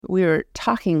We were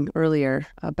talking earlier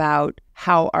about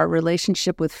how our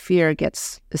relationship with fear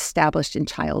gets established in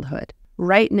childhood.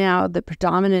 Right now, the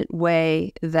predominant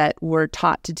way that we're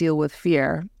taught to deal with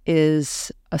fear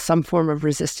is some form of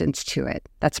resistance to it.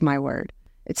 That's my word.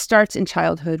 It starts in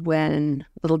childhood when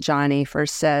little Johnny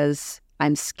first says,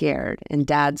 "I'm scared," and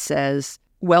Dad says,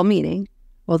 well-meaning,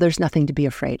 "Well, there's nothing to be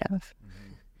afraid of."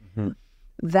 Mm-hmm.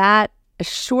 That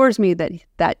assures me that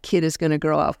that kid is going to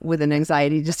grow up with an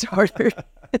anxiety disorder.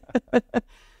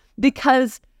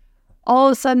 Because all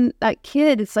of a sudden, that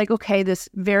kid, it's like, okay, this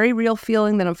very real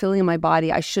feeling that I'm feeling in my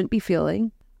body, I shouldn't be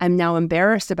feeling. I'm now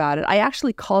embarrassed about it. I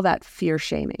actually call that fear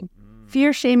shaming.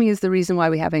 Fear shaming is the reason why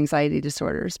we have anxiety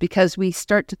disorders, because we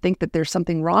start to think that there's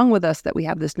something wrong with us, that we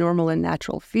have this normal and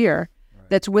natural fear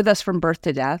that's with us from birth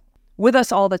to death, with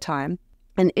us all the time.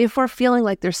 And if we're feeling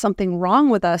like there's something wrong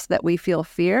with us that we feel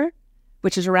fear,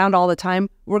 which is around all the time,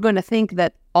 we're going to think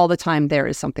that all the time there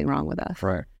is something wrong with us.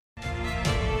 Right.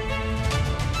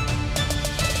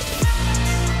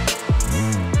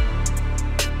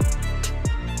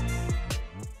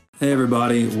 Hey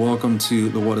everybody, welcome to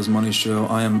the What is Money Show.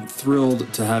 I am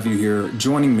thrilled to have you here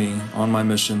joining me on my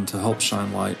mission to help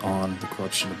shine light on the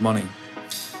corruption of money.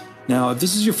 Now, if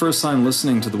this is your first time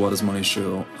listening to the What is Money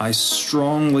Show, I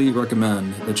strongly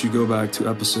recommend that you go back to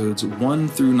episodes 1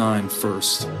 through 9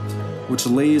 first, which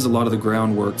lays a lot of the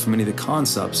groundwork for many of the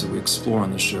concepts that we explore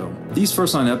on the show. These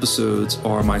first 9 episodes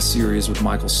are my series with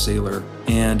Michael Saylor,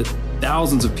 and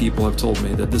thousands of people have told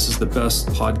me that this is the best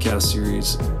podcast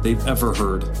series they've ever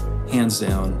heard, hands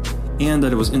down, and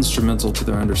that it was instrumental to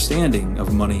their understanding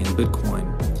of money and Bitcoin.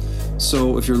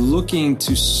 So if you're looking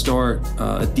to start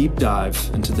a deep dive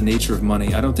into the nature of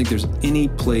money, I don't think there's any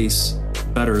place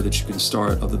better that you can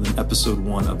start other than episode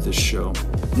 1 of this show.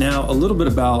 Now, a little bit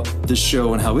about this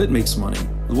show and how it makes money.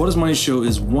 The What is Money Show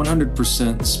is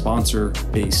 100%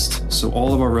 sponsor-based, so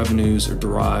all of our revenues are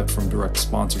derived from direct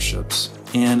sponsorships.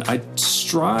 And I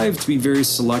strive to be very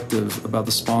selective about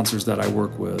the sponsors that I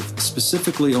work with,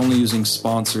 specifically only using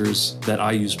sponsors that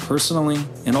I use personally,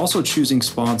 and also choosing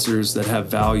sponsors that have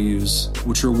values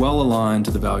which are well aligned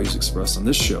to the values expressed on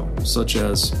this show, such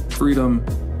as freedom,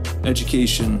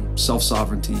 education,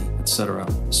 self-sovereignty, etc.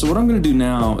 So what I'm going to do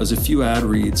now is a few ad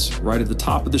reads right at the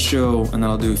top of the show, and then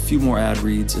I'll do a few more ad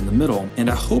reads in the middle. And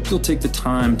I hope you'll take the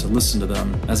time to listen to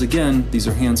them, as again, these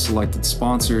are hand-selected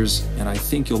sponsors, and I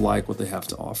think you'll like what they have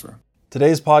to offer.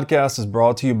 Today's podcast is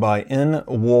brought to you by In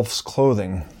Wolf's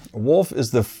Clothing. Wolf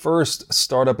is the first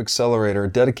startup accelerator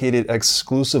dedicated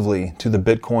exclusively to the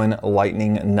Bitcoin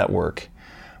Lightning Network.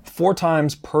 4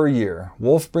 times per year,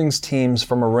 Wolf brings teams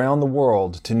from around the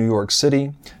world to New York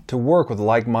City to work with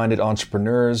like-minded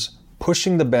entrepreneurs,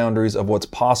 pushing the boundaries of what's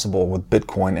possible with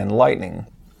Bitcoin and Lightning.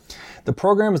 The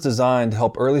program is designed to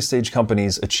help early-stage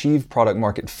companies achieve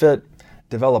product-market fit,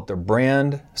 develop their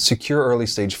brand, secure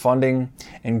early-stage funding,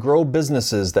 and grow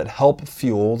businesses that help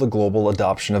fuel the global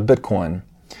adoption of Bitcoin.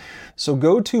 So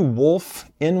go to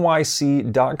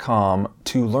wolfnyc.com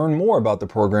to learn more about the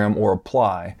program or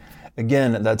apply.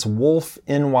 Again, that's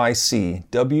WolfNYC,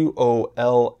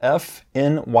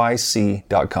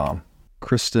 WOLFNYC.com.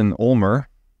 Kristen Ulmer,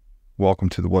 welcome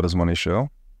to the What is Money Show.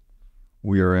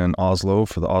 We are in Oslo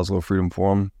for the Oslo Freedom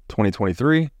Forum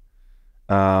 2023.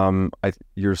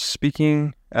 You're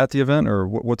speaking at the event, or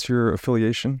what's your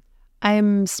affiliation?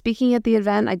 I'm speaking at the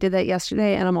event. I did that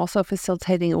yesterday, and I'm also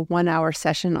facilitating a 1-hour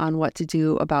session on what to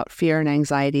do about fear and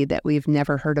anxiety that we've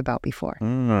never heard about before.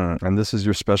 And this is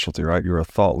your specialty, right? You're a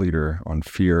thought leader on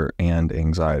fear and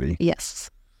anxiety. Yes.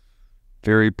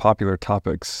 Very popular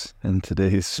topics in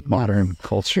today's modern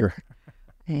culture.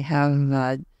 I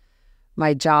have,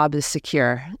 my job is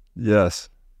secure. Yes.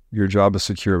 Your job is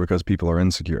secure because people are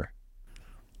insecure.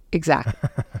 Exactly.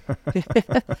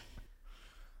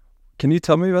 Can you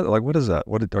tell me about, what is that?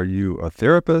 Are you a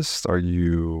therapist? Are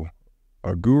you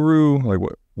a guru?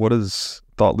 What does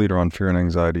thought leader on fear and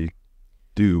anxiety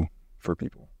do for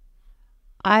people?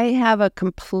 I have a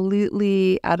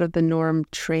completely out of the norm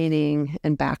training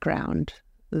and background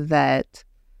that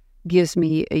gives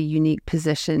me a unique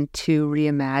position to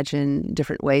reimagine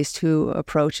different ways to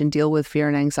approach and deal with fear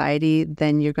and anxiety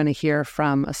than you're going to hear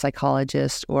from a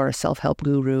psychologist or a self-help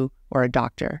guru or a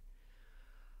doctor.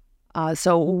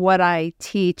 So what I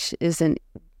teach isn't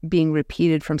being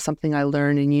repeated from something I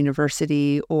learned in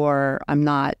university, or I'm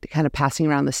not kind of passing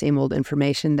around the same old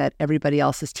information that everybody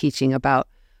else is teaching about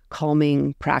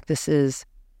calming practices,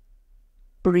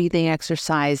 breathing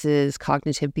exercises,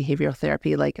 cognitive behavioral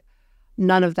therapy.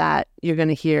 None of that you're going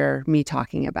to hear me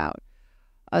talking about.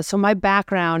 So my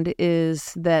background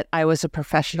is that I was a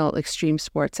professional extreme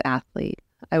sports athlete.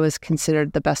 I was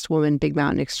considered the best woman big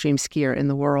mountain extreme skier in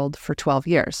the world for 12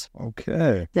 years.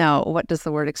 Okay. Now, what does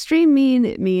the word extreme mean?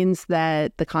 It means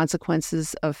that the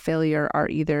consequences of failure are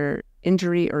either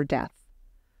injury or death.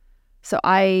 So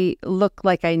I looked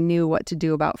like I knew what to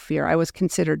do about fear. I was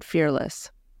considered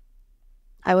fearless.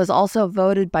 I was also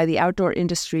voted by the outdoor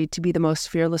industry to be the most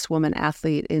fearless woman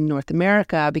athlete in North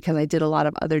America because I did a lot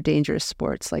of other dangerous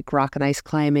sports like rock and ice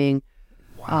climbing.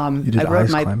 Wow. You did ice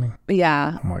climbing?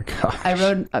 Yeah. Oh my gosh. I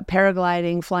rode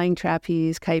paragliding, flying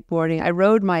trapeze, kiteboarding. I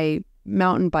rode my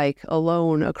mountain bike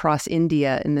alone across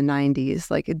India in the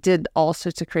 90s. Like, it did all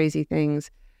sorts of crazy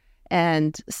things.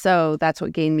 And so that's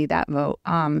what gained me that vote.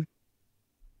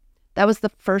 That was the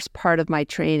first part of my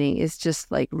training, is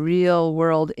just like real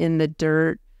world in the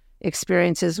dirt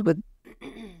experiences with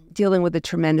dealing with a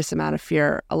tremendous amount of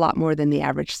fear, a lot more than the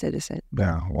average citizen.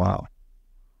 Yeah. Wow.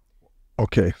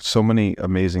 Okay. So many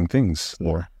amazing things,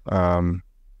 Laura.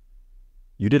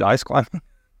 You did ice climbing?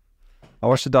 I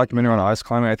watched a documentary on ice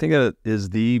climbing. I think it is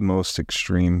the most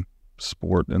extreme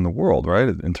sport in the world, right?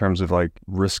 In terms of like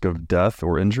risk of death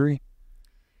or injury.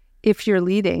 If you're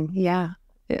leading, yeah.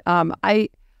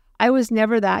 I was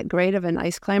never that great of an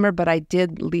ice climber, but I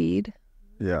did lead.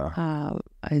 Yeah.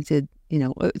 I did,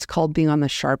 it's called being on the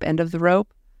sharp end of the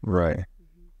rope. Right.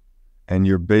 And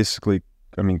you're basically,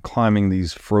 climbing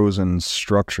these frozen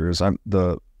structures.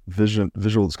 The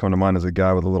visual that's come to mind is a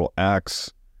guy with a little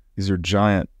axe. These are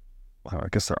giant, I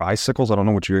guess they're icicles. I don't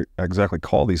know what you exactly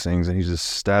call these things. And he's just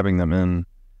stabbing them in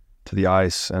to the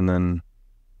ice and then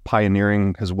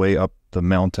pioneering his way up the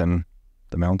mountain.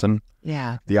 The mountain?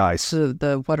 Yeah. The ice. So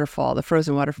the waterfall, the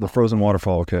frozen waterfall. The frozen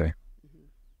waterfall, okay. Mm-hmm.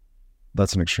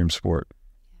 That's an extreme sport.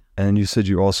 And you said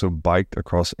you also biked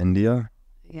across India?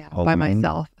 Yeah, by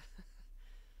myself.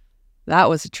 That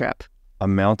was a trip. A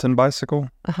mountain bicycle?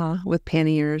 With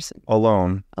panniers.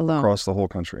 Alone. Across the whole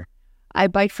country. I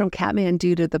biked from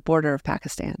Kathmandu to the border of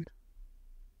Pakistan.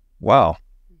 Wow.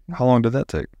 How long did that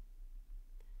take?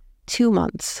 2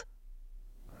 months.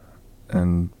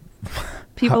 And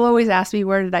people always ask me,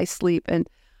 where did I sleep? And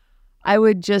I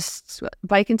would just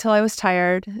bike until I was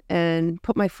tired and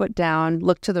put my foot down,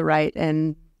 look to the right,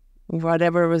 and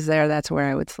whatever was there, that's where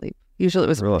I would sleep. Usually it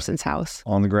was a person's house.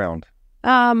 On the ground?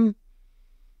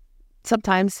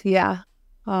 Sometimes, yeah.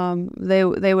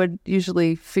 They would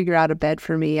usually figure out a bed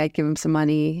for me. I'd give them some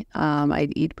money.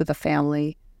 I'd eat with a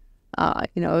family.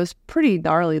 It was pretty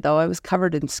gnarly, though. I was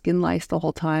covered in skin lice the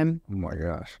whole time. Oh, my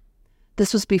gosh.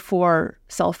 This was before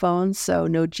cell phones, so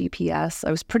no GPS.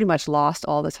 I was pretty much lost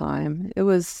all the time. It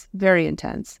was very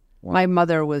intense. Wow. My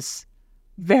mother was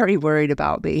very worried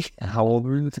about me. How old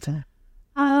were you at the time?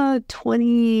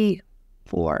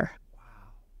 24. Wow.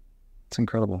 It's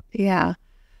incredible. Yeah.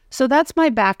 So that's my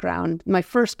background, my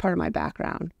first part of my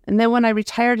background. And then when I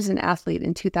retired as an athlete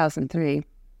in 2003,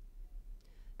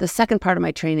 the second part of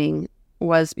my training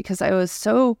was because I was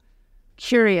so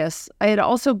curious. I had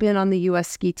also been on the U.S.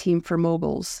 ski team for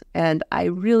moguls, and I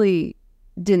really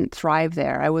didn't thrive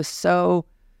there. I was so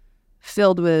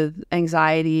filled with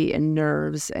anxiety and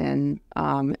nerves, and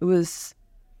it was...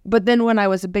 But then when I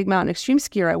was a big mountain extreme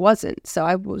skier, I wasn't. So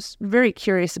I was very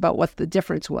curious about what the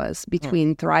difference was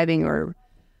between thriving or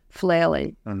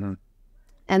flailing. Mm-hmm.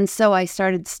 And so I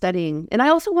started studying. And I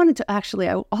also wanted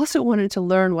to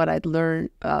learn what I'd learned,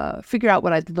 figure out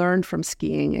what I'd learned from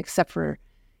skiing, except for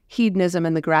hedonism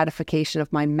and the gratification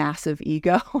of my massive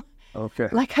ego. Okay.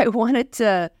 I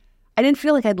didn't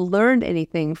feel like I'd learned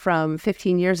anything from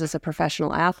 15 years as a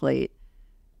professional athlete.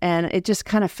 And it just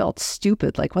kind of felt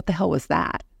stupid. Like, what the hell was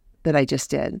that I just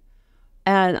did?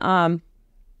 And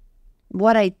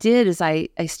what I did is I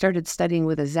started studying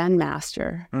with a Zen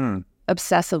master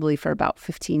obsessively for about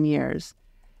 15 years.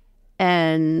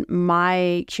 And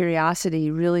my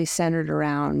curiosity really centered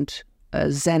around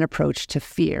a Zen approach to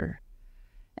fear.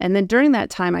 And then during that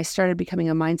time, I started becoming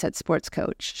a mindset sports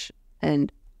coach.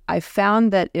 And I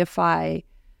found that if I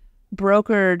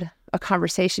brokered a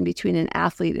conversation between an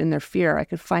athlete and their fear, I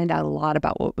could find out a lot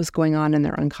about what was going on in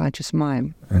their unconscious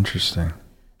mind. Interesting.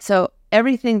 So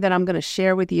everything that I'm going to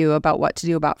share with you about what to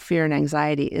do about fear and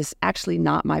anxiety is actually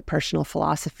not my personal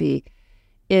philosophy.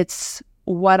 It's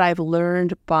what I've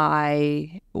learned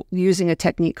by using a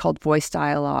technique called voice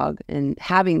dialogue and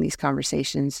having these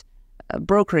conversations,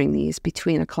 brokering these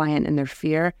between a client and their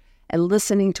fear, and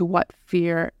listening to what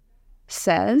fear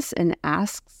says and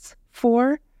asks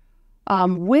for,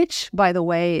 which, by the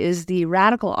way, is the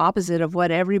radical opposite of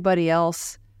what everybody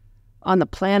else on the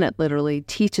planet literally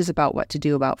teaches about what to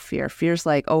do about fear. Fear's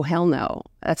like, oh, hell no,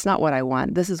 that's not what I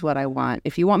want. This is what I want.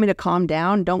 If you want me to calm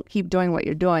down, don't keep doing what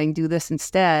you're doing. Do this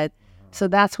instead. So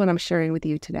that's what I'm sharing with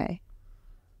you today.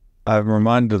 I'm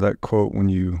reminded of that quote, when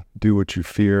you do what you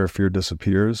fear, fear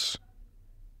disappears.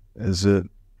 Is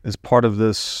part of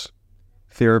this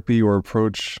therapy or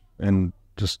approach and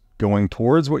just going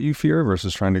towards what you fear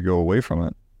versus trying to go away from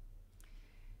it?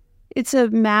 It's a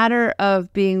matter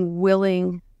of being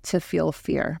willing to feel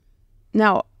fear.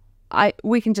 Now,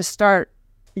 we can just start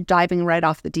diving right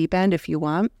off the deep end if you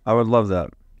want. I would love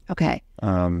that. Okay.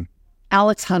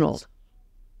 Alex Honnold,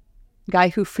 guy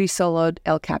who free soloed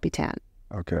El Capitan.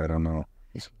 Okay, I don't know.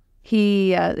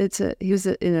 He was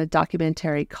in a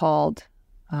documentary called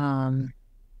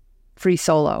Free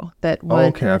Solo that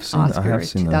won Oscar in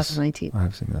 2019. I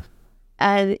have seen this.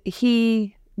 And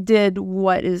he did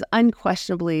what is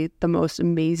unquestionably the most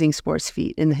amazing sports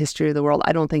feat in the history of the world.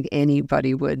 I don't think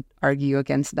anybody would argue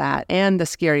against that. And the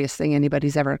scariest thing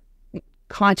anybody's ever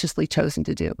consciously chosen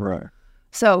to do. Right.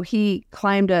 So he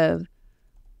climbed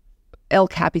El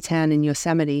Capitan in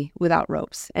Yosemite without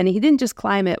ropes. And he didn't just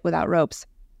climb it without ropes.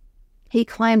 He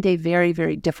climbed a very,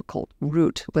 very difficult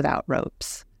route without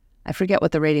ropes. I forget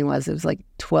what the rating was. It was like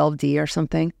 12D or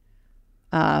something,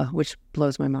 which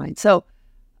blows my mind. So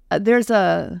there's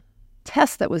a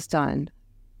test that was done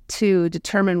to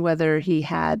determine whether he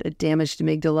had a damaged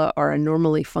amygdala or a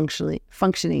normally functioning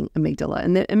amygdala.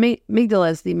 And the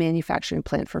amygdala is the manufacturing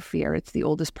plant for fear. It's the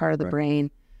oldest part of the brain.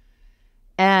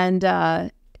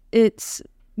 And it's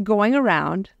going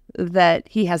around that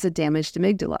he has a damaged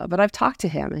amygdala. But I've talked to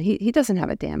him, and he doesn't have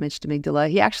a damaged amygdala.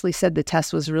 He actually said the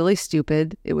test was really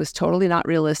stupid. It was totally not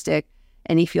realistic,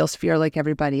 and he feels fear like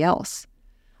everybody else.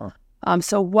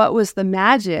 So what was the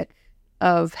magic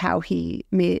of how he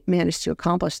managed to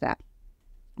accomplish that?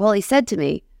 Well, he said to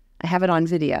me, I have it on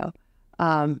video,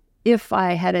 if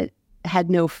I had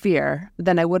no fear,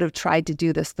 then I would have tried to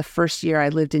do this the first year I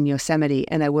lived in Yosemite,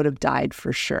 and I would have died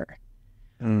for sure.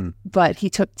 But he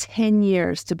took 10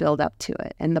 years to build up to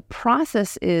it. And the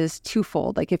process is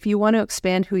twofold. Like, if you want to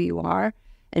expand who you are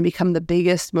and become the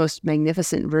biggest, most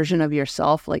magnificent version of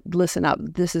yourself, like, listen up,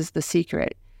 this is the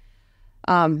secret.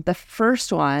 The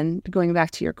first one, going back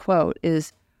to your quote,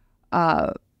 is,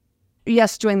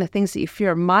 yes, doing the things that you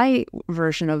fear. My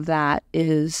version of that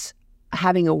is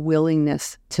having a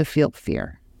willingness to feel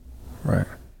fear. Right.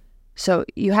 So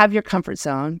you have your comfort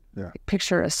zone. Yeah.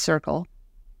 Picture a circle.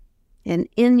 And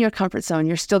in your comfort zone,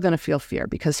 you're still going to feel fear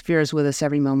because fear is with us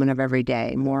every moment of every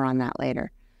day. More on that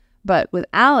later. But with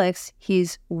Alex,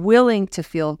 he's willing to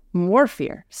feel more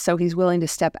fear. So he's willing to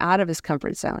step out of his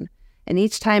comfort zone. And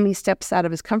each time he steps out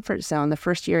of his comfort zone, the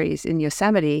first year he's in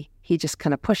Yosemite, he just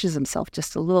kind of pushes himself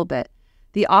just a little bit.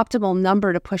 The optimal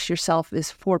number to push yourself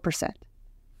is 4%.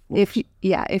 If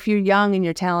you're young and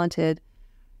you're talented,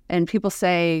 and people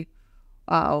say,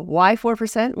 why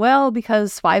 4%? Well,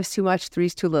 because 5's too much,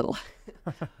 3's too little.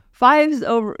 5's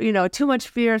over, too much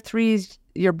fear, 3's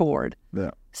you're bored.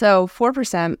 Yeah. So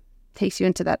 4% takes you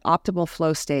into that optimal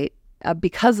flow state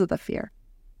because of the fear.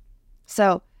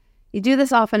 So you do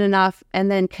this often enough and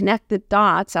then connect the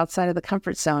dots outside of the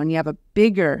comfort zone. You have a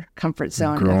bigger comfort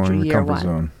zone after year one.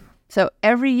 Zone. So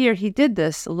every year he did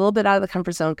this, a little bit out of the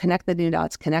comfort zone, connect the new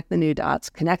dots, connect the new dots,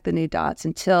 connect the new dots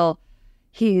until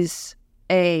has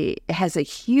a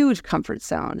huge comfort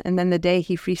zone. And then the day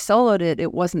he free soloed it,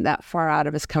 it wasn't that far out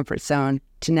of his comfort zone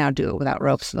to now do it without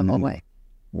ropes the whole way.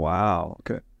 Wow.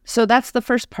 Okay. So that's the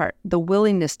first part, the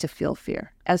willingness to feel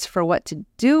fear. As for what to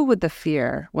do with the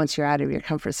fear once you're out of your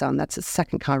comfort zone, that's a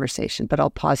second conversation, but I'll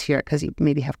pause here because you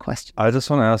maybe have questions. I just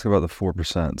want to ask about the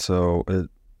 4%. So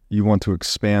you want to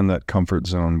expand that comfort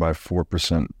zone by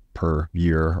 4% per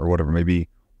year or whatever. Maybe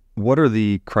what are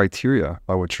the criteria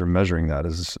by which you're measuring that?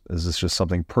 Is this just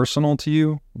something personal to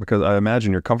you? Because I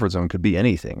imagine your comfort zone could be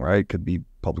anything, right? Could be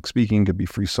public speaking, could be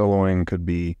free soloing, could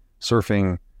be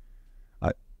surfing.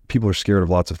 People are scared of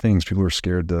lots of things. People are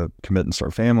scared to commit and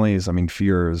start families. I mean,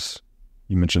 fear is,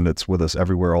 you mentioned it's with us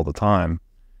everywhere all the time.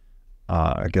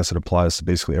 I guess it applies to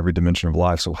basically every dimension of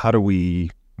life. So how do we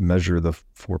measure the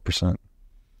 4%?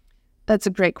 That's a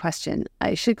great question.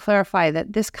 I should clarify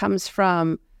that this comes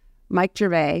from Mike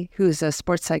Gervais, who's a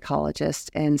sports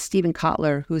psychologist, and Stephen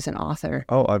Kotler, who's an author.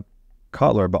 Oh,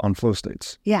 Kotler, but on flow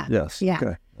states. Yeah. Yes. Yeah.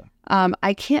 Okay.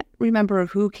 I can't remember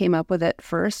who came up with it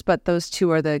first, but those two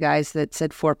are the guys that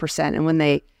said 4%. And when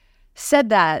they said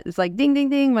that, it's like, ding, ding,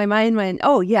 ding, my mind went,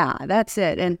 oh, yeah, that's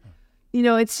it. And,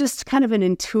 it's just kind of an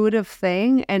intuitive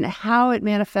thing. And how it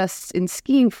manifests in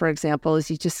skiing, for example, is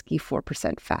you just ski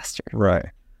 4% faster. Right.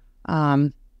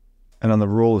 And on the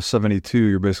rule of 72,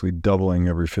 you're basically doubling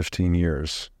every 15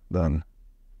 years then.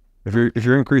 If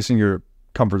you're increasing your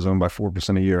comfort zone by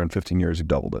 4% a year in 15 years, you've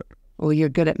doubled it. Well, you're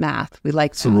good at math. We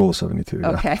like It's the rule of 72.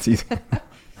 Okay. Yeah, it's easy.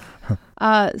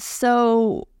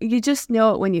 So you just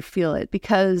know it when you feel it,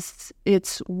 because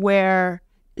it's where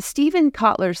Stephen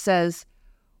Kotler says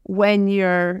when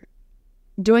you're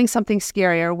doing something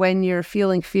scary or when you're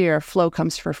feeling fear, flow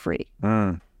comes for free.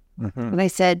 And I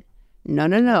said,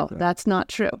 no, that's not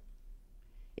true.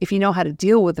 If you know how to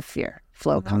deal with the fear,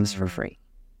 flow comes for free.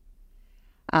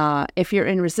 If you're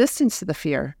in resistance to the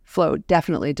fear, flow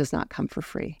definitely does not come for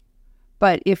free.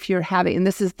 But if you're having, and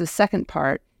this is the second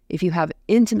part, if you have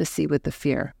intimacy with the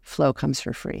fear, flow comes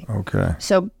for free. Okay.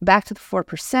 So back to the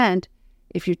 4%,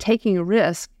 if you're taking a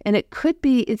risk, and it could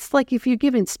be, it's like if you're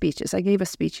giving speeches. I gave a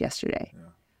speech yesterday. Yeah.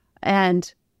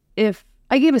 And if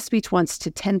I gave a speech once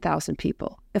to 10,000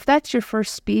 people, if that's your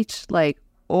first speech, like,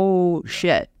 oh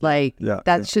shit, like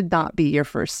that should not be your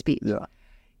first speech. Yeah.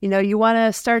 You know, you want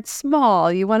to start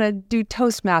small. You want to do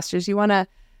Toastmasters. You want to,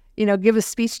 give a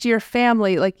speech to your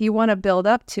family. Like, you want to build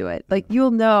up to it. Like,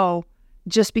 you'll know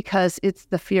just because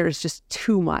the fear is just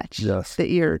too much, that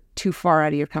you're too far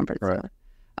out of your comfort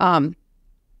zone.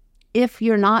 If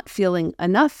you're not feeling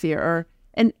enough fear,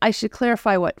 and I should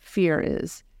clarify what fear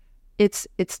is. It's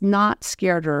not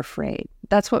scared or afraid.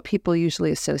 That's what people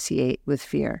usually associate with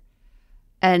fear.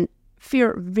 And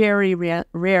fear very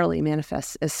rarely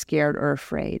manifests as scared or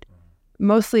afraid.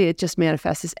 Mostly it just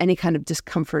manifests as any kind of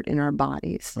discomfort in our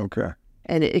bodies. Okay.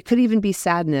 And it could even be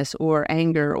sadness or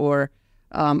anger or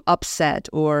upset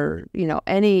or,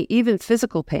 any, even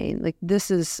physical pain. Like,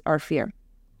 this is our fear.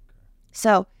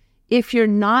 So if you're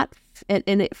not,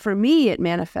 for me, it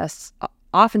manifests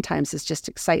oftentimes as just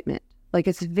excitement. Like,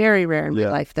 it's very rare in my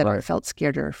life that I felt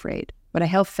scared or afraid, but I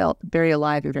have felt very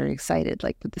alive and very excited,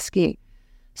 like with the skiing.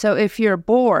 So if you're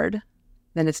bored,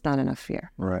 then it's not enough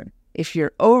fear. Right. If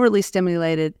you're overly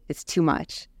stimulated, it's too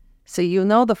much. So you'll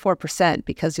know the 4%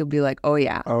 because you'll be like, oh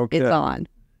yeah, it's on.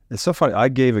 It's so funny. I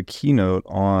gave a keynote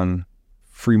on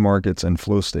free markets and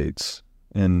flow states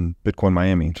in Bitcoin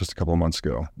Miami just a couple of months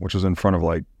ago, which was in front of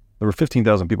there were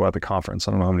 15,000 people at the conference.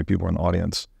 I don't know how many people were in the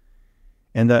audience.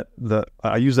 And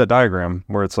I use that diagram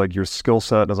where it's like your skill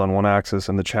set is on one axis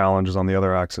and the challenge is on the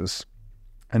other axis.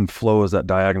 And flow is that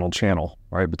diagonal channel,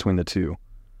 right, between the two.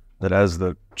 That as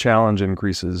the challenge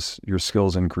increases, your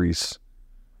skills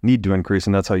need to increase,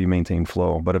 and that's how you maintain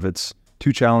flow. But if it's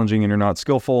too challenging and you're not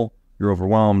skillful, you're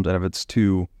overwhelmed. And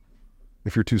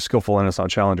if you're too skillful and it's not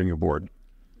challenging, you're bored.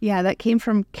 Yeah, that came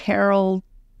from Carol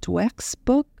Dweck's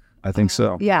book. I think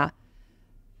so. Yeah.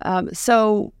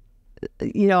 So,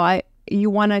 you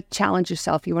want to challenge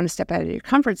yourself. You want to step out of your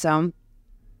comfort zone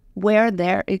where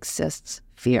there exists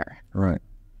fear. Right.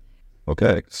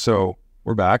 Okay. So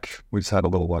we're back. We just had a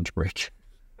little lunch break.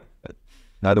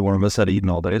 Neither one of us had eaten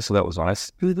all day, so that was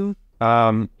nice.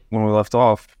 When we left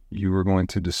off, you were going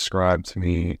to describe to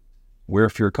me where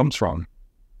fear comes from.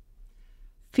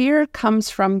 Fear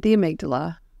comes from the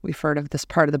amygdala. We've heard of this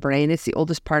part of the brain. It's the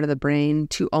oldest part of the brain,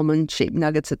 2 almond-shaped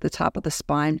nuggets at the top of the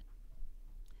spine.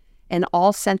 And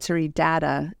all sensory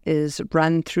data is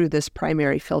run through this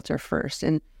primary filter first.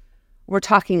 And we're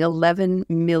talking 11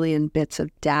 million bits of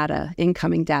data,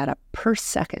 incoming data per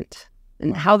second.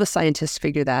 And how the scientists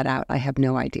figure that out, I have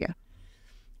no idea.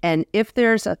 And if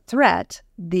there's a threat,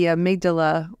 the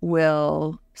amygdala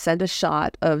will send a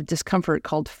shot of discomfort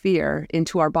called fear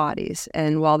into our bodies.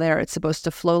 And while there, it's supposed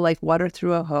to flow like water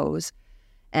through a hose.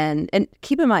 And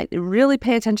keep in mind, really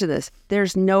pay attention to this.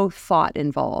 There's no thought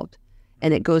involved.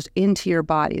 And it goes into your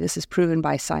body. This is proven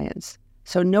by science.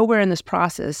 So nowhere in this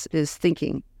process is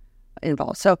thinking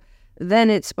involved. So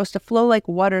then it's supposed to flow like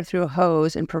water through a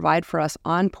hose and provide for us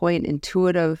on-point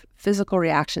intuitive physical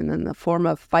reaction in the form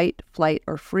of fight, flight,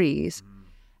 or freeze.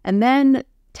 And then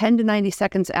 10 to 90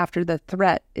 seconds after the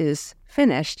threat is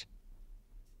finished,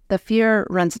 the fear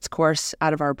runs its course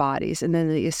out of our bodies. And then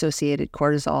the associated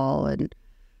cortisol and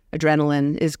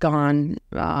adrenaline is gone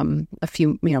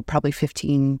probably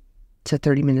 15 to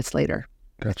 30 minutes later.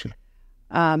 Gotcha.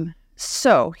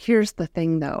 So here's the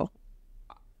thing, though.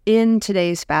 In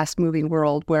today's fast-moving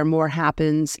world where more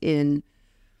happens in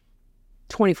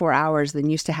 24 hours than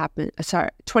used to happen,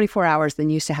 24 hours than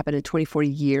used to happen in 24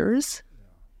 years,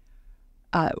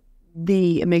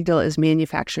 the amygdala is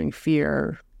manufacturing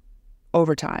fear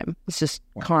over time. It's just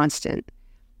constant.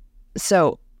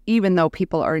 So even though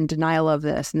people are in denial of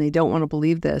this and they don't want to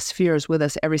believe this, fear is with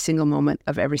us every single moment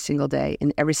of every single day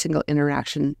in every single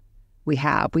interaction we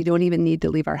have. We don't even need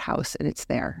to leave our house and it's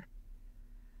there.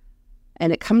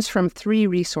 And it comes from 3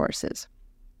 resources.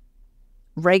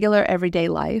 Regular everyday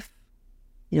life,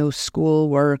 school,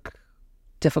 work,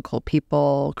 difficult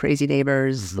people, crazy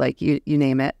neighbors, like you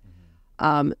name it.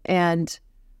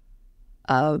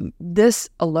 This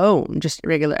alone, just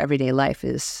regular everyday life,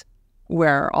 is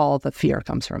where all the fear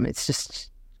comes from. It's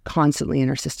just constantly in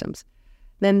our systems.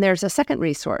 Then there's a second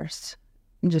resource,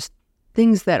 just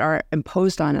things that are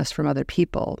imposed on us from other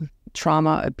people,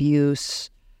 trauma, abuse,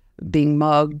 being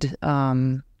mugged,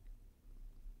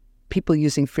 people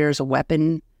using fear as a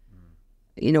weapon.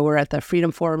 We're at the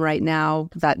Freedom Forum right now.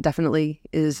 That definitely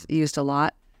is used a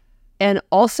lot. And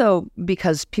also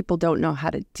because people don't know how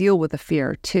to deal with the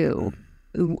fear too,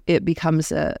 it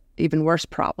becomes a even worse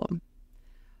problem.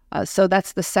 So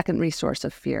that's the second resource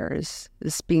of fear, is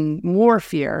being more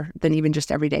fear than even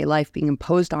just everyday life being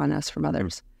imposed on us from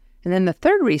others. And then the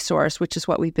third resource, which is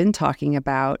what we've been talking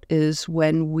about, is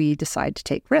when we decide to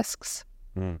take risks.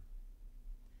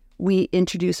 We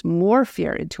introduce more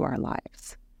fear into our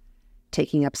lives.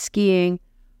 Taking up skiing,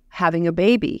 having a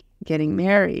baby, getting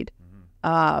married,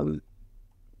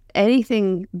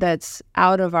 anything that's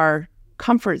out of our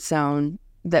comfort zone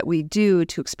that we do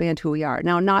to expand who we are.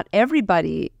 Now, not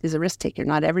everybody is a risk taker.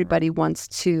 Not everybody wants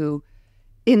to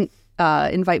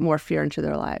invite more fear into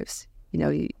their lives.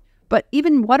 But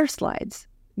even water slides,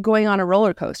 going on a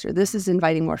roller coaster, this is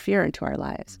inviting more fear into our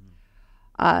lives.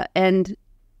 And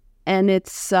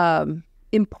it's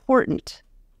important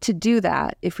to do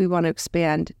that if we want to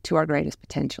expand to our greatest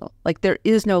potential. Like, there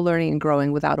is no learning and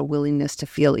growing without a willingness to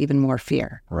feel even more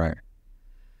fear. Right.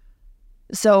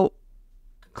 So,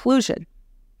 conclusion,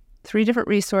 3 different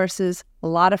resources, a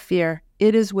lot of fear.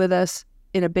 It is with us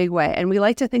in a big way. And we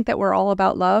like to think that we're all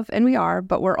about love, and we are,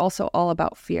 but we're also all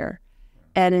about fear.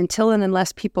 And until and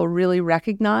unless people really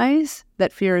recognize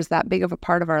that fear is that big of a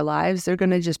part of our lives, they're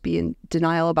going to just be in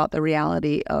denial about the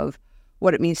reality of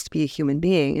what it means to be a human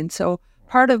being. And so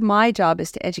part of my job is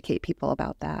to educate people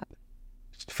about that.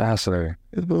 It's fascinating.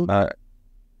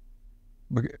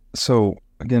 So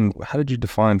again, how did you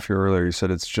define fear earlier? You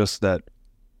said it's just that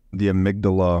the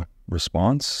amygdala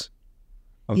response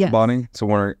of the body. So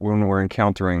when we're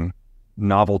encountering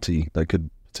novelty that could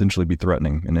potentially be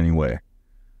threatening in any way,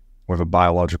 we have a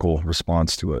biological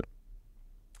response to it.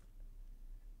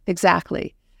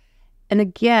 Exactly. And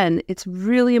again, it's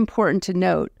really important to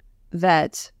note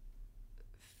that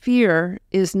fear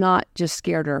is not just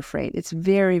scared or afraid. It's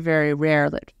very, very rare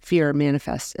that fear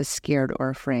manifests as scared or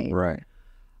afraid. Right.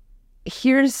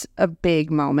 Here's a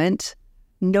big moment.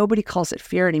 Nobody calls it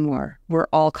fear anymore. We're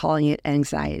all calling it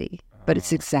anxiety, but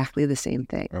it's exactly the same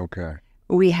thing. Okay.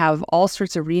 We have all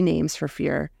sorts of renames for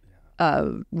fear,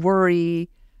 worry,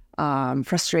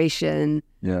 frustration.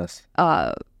 Yes.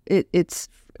 It's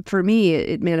for me,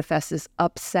 it manifests as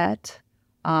upset.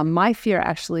 My fear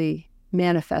actually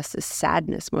manifests as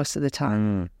sadness most of the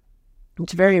time.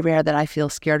 It's very rare that I feel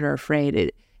scared or afraid.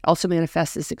 It also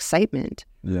manifests as excitement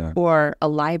or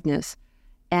aliveness.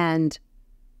 And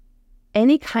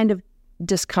any kind of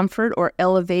discomfort or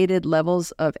elevated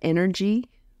levels of energy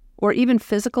or even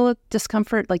physical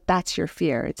discomfort, like, that's your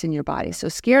fear. It's in your body. So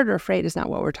scared or afraid is not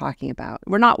what we're talking about.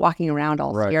 We're not walking around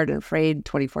all scared and afraid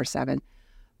 24/7.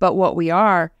 But what we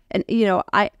are, and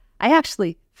I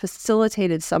actually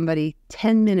facilitated somebody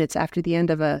 10 minutes after the end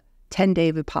of a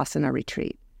 10-day Vipassana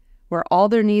retreat where all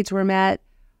their needs were met.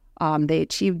 They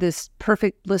achieved this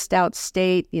perfect blissed out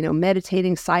state,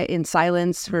 meditating in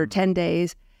silence for 10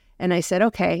 days. And I said,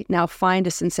 okay, now find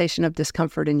a sensation of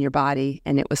discomfort in your body.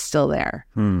 And it was still there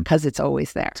because it's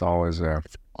always there. It's always there.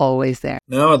 It's always there.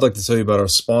 Now I'd like to tell you about our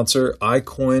sponsor,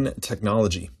 iCoin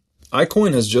Technology.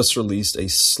 iCoin has just released a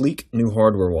sleek new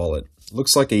hardware wallet. It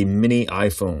looks like a mini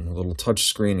iPhone, a little touch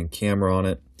screen and camera on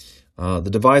it. The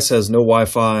device has no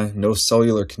Wi-Fi, no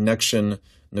cellular connection,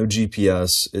 no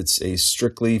GPS. It's a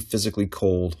strictly physically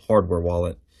cold hardware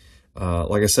wallet.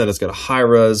 Like I said, it's got a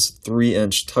high-res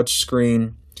 3-inch touch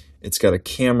screen. It's got a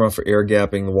camera for air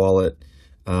gapping the wallet.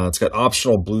 It's got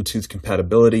optional Bluetooth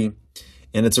compatibility.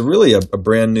 And it's really a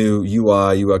brand new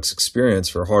UI, UX experience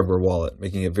for a hardware wallet,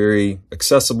 making it very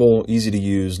accessible, easy to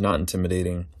use, not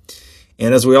intimidating.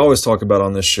 And as we always talk about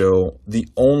on this show, the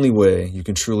only way you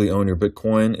can truly own your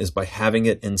Bitcoin is by having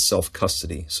it in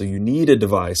self-custody. So you need a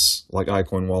device like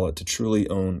iCoin Wallet to truly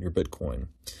own your Bitcoin.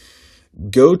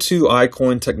 Go to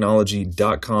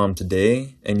iCoinTechnology.com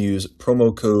today and use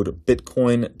promo code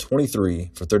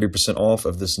Bitcoin23 for 30% off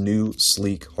of this new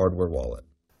sleek hardware wallet.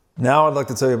 Now I'd like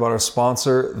to tell you about our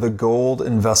sponsor, the Gold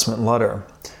Investment Letter.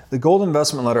 The Gold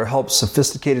Investment Letter helps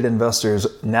sophisticated investors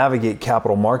navigate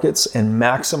capital markets and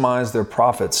maximize their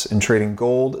profits in trading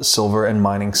gold, silver, and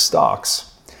mining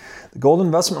stocks. The Gold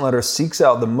Investment Letter seeks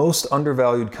out the most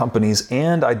undervalued companies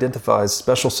and identifies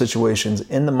special situations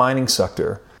in the mining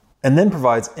sector, and then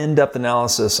provides in-depth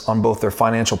analysis on both their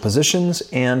financial positions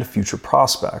and future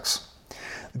prospects.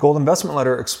 The Gold Investment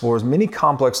Letter explores many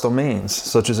complex domains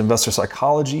such as investor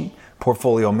psychology,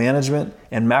 portfolio management,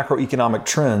 and macroeconomic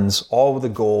trends, all with the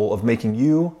goal of making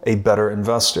you a better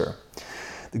investor.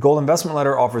 The Gold Investment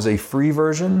Letter offers a free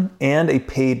version and a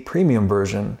paid premium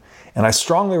version, and I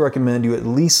strongly recommend you at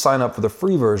least sign up for the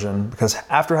free version because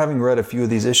after having read a few of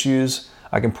these issues,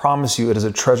 I can promise you it is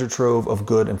a treasure trove of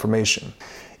good information.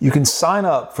 You can sign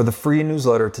up for the free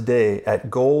newsletter today at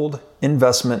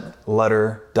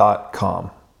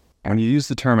goldinvestmentletter.com. When you use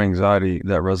the term anxiety,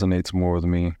 that resonates more with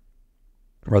me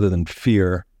rather than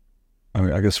fear. I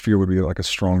mean, I guess fear would be like a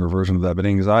stronger version of that, but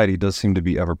anxiety does seem to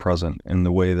be ever present in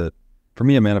the way that, for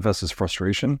me, it manifests as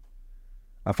frustration.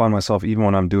 I find myself, even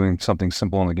when I'm doing something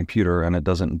simple on the computer and it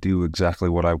doesn't do exactly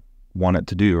what I want it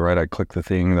to do, right? I click the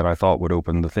thing that I thought would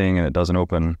open the thing and it doesn't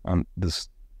open. This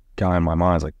guy in my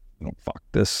mind is like, fuck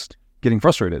this, getting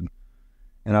frustrated.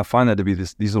 And I find that to be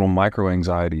these little micro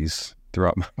anxieties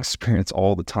throughout my experience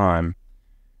all the time.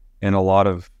 And a lot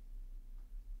of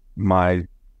my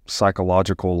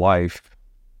psychological life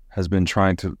has been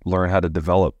trying to learn how to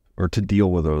develop or to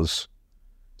deal with those.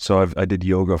 So I did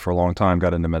yoga for a long time,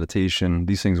 got into meditation.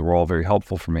 These things were all very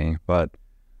helpful for me, but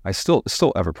it's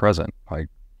still ever present. Like,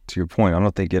 to your point, I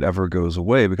don't think it ever goes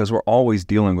away because we're always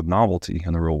dealing with novelty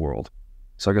in the real world.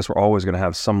 So I guess we're always going to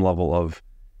have some level of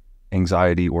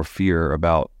anxiety or fear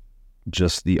about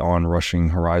just the onrushing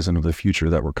horizon of the future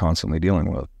that we're constantly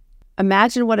dealing with.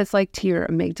 Imagine what it's like to your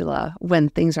amygdala when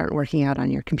things aren't working out on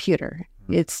your computer.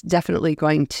 It's definitely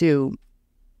going to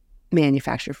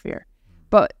manufacture fear.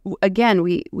 But again,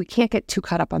 we can't get too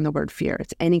caught up on the word fear.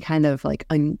 It's any kind of like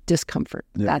discomfort.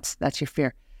 Yeah. That's your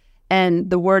fear. And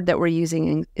the word that we're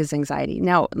using is anxiety.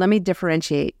 Now, let me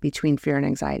differentiate between fear and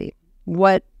anxiety.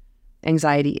 What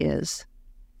anxiety is,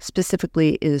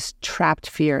 specifically, is trapped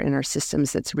fear in our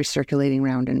systems that's recirculating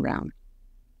round and round.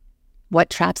 What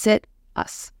traps it?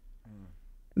 Us.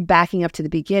 Backing up to the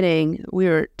beginning, we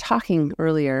were talking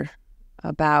earlier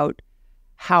about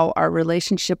how our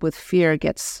relationship with fear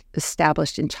gets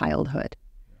established in childhood.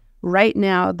 Right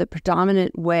now, the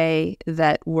predominant way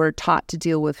that we're taught to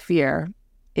deal with fear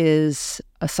is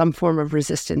some form of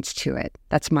resistance to it.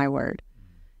 That's my word.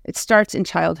 It starts in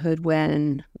childhood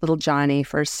when little Johnny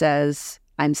first says,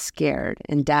 "I'm scared,"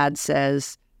 and dad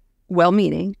says,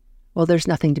 well-meaning, "Well, there's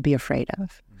nothing to be afraid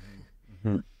of."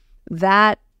 Mm-hmm.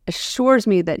 That assures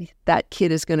me that that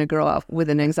kid is going to grow up with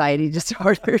an anxiety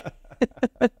disorder.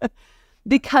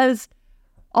 Because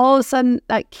all of a sudden,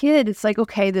 that kid, it's like,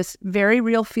 okay, this very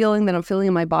real feeling that I'm feeling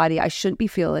in my body, I shouldn't be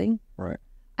feeling. Right.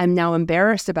 I'm now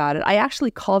embarrassed about it. I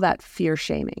actually call that fear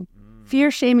shaming.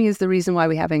 Fear shaming is the reason why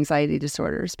we have anxiety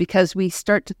disorders, because we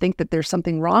start to think that there's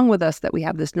something wrong with us, that we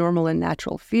have this normal and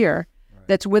natural fear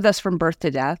that's with us from birth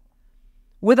to death,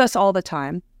 with us all the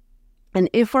time. And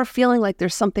if we're feeling like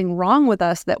there's something wrong with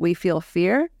us that we feel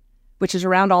fear, which is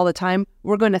around all the time,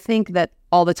 we're going to think that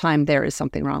all the time there is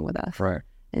something wrong with us. Right.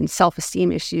 And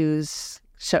self-esteem issues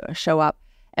show up.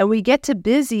 And we get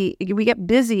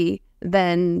busy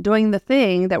then doing the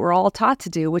thing that we're all taught to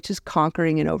do, which is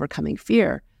conquering and overcoming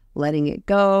fear, letting it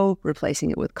go,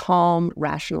 replacing it with calm,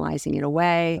 rationalizing it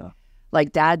away,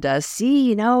 like dad does.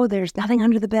 See, there's nothing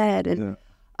under the bed.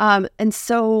 And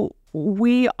so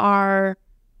we are,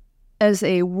 as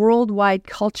a worldwide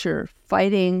culture,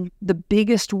 fighting the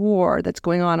biggest war that's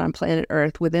going on planet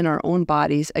Earth within our own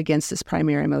bodies against this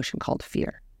primary emotion called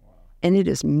fear. Wow. And it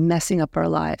is messing up our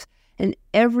lives. And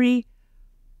every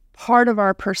part of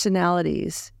our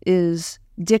personalities is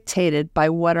dictated by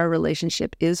what our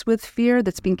relationship is with fear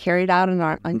that's being carried out in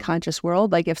our unconscious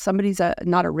world. Like if somebody's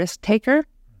not a risk taker,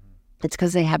 it's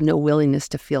because they have no willingness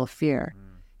to feel fear.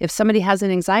 If somebody has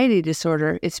an anxiety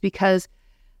disorder, it's because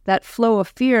that flow of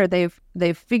fear,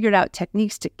 they've figured out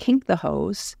techniques to kink the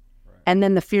hose, and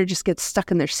then the fear just gets stuck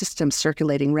in their system,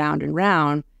 circulating round and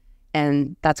round,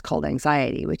 and that's called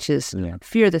anxiety, which is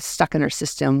fear that's stuck in our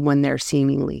system when there's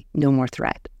seemingly no more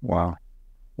threat. Wow.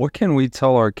 What can we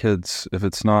tell our kids if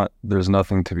it's not, there's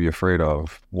nothing to be afraid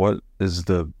of? What is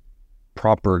the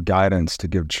proper guidance to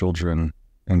give children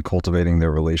in cultivating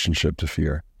their relationship to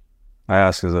fear? I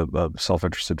ask as a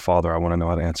self-interested father, I want to know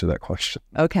how to answer that question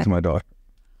to my daughter.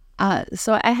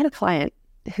 So I had a client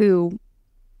who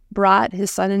brought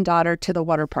his son and daughter to the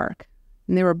water park,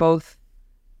 and they were both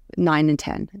 9 and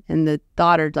 10. And the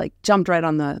daughter jumped right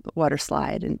on the water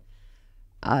slide, and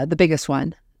the biggest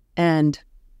one. And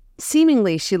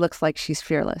seemingly she looks like she's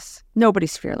fearless.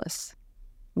 Nobody's fearless.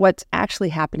 What's actually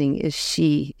happening is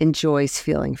she enjoys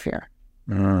feeling fear.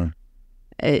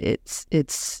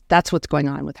 That's what's going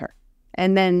on with her.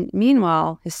 And then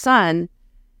meanwhile, his son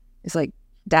is like,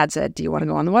 Dad said, "Do you want to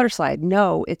go on the water slide?"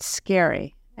 "No, it's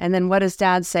scary." And then what does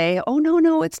dad say? Oh,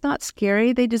 no, it's not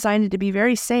scary. They designed it to be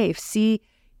very safe. See,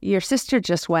 your sister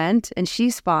just went and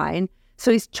she's fine.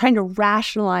 So he's trying to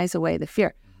rationalize away the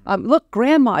fear. Look,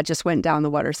 grandma just went down the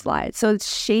water slide. So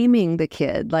it's shaming the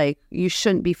kid, like, you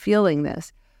shouldn't be feeling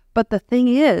this. But the thing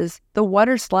is, the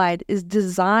water slide is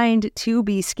designed to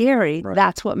be scary. Right.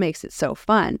 That's what makes it so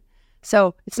fun.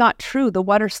 So it's not true. The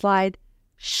water slide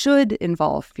should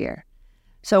involve fear.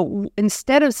 So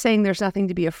instead of saying there's nothing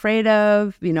to be afraid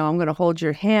of, I'm going to hold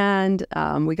your hand,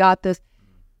 we got this,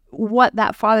 what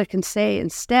that father can say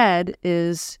instead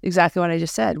is exactly what I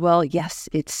just said. Well, yes,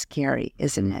 it's scary,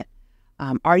 isn't it?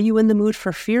 Are you in the mood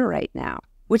for fear right now?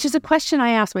 Which is a question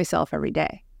I ask myself every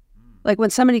day. Like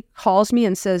when somebody calls me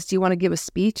and says, do you want to give a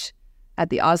speech at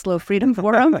the Oslo Freedom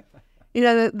Forum?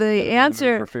 The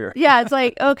answer, it's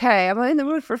like, okay, am I in the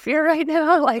mood for fear right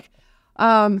now? Like,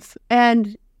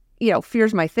 and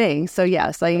fear's my thing. So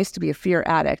yes, I used to be a fear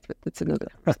addict, but that's another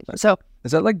conversation. So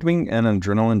is that like being an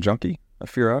adrenaline junkie, a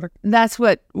fear addict? That's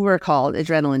what we're called,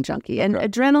 adrenaline junkie. And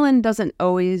adrenaline doesn't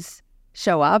always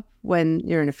show up when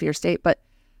you're in a fear state. But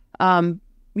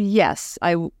yes,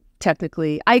 I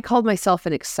called myself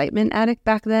an excitement addict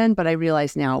back then, but I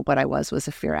realize now what I was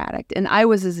a fear addict. And I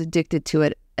was as addicted to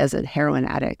it as a heroin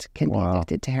addict can be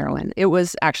addicted to heroin. It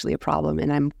was actually a problem,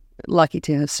 and I'm lucky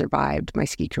to have survived my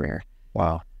ski career.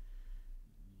 Wow.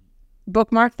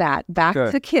 Bookmark that. Back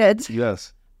to kids.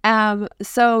 Yes.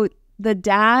 So the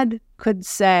dad could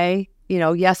say,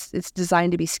 yes, it's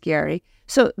designed to be scary.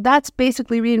 So that's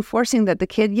basically reinforcing that the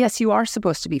kid, yes, you are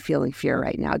supposed to be feeling fear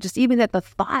right now. Just even at the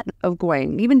thought of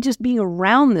going, even just being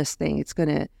around this thing, it's going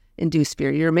to induce fear.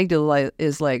 Your amygdala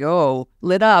is like, oh,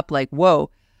 lit up, like,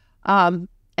 whoa. And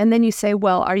then you say,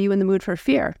 well, are you in the mood for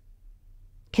fear?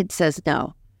 Kid says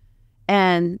no.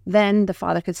 And then the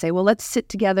father could say, well, let's sit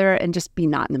together and just be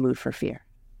not in the mood for fear.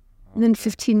 And then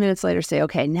 15 minutes later say,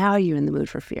 okay, now you're in the mood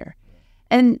for fear.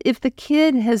 And if the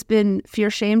kid has been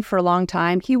fear-shamed for a long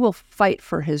time, he will fight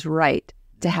for his right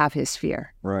to have his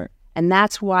fear. Right. And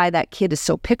that's why that kid is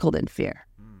so pickled in fear.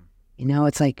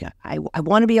 It's like, I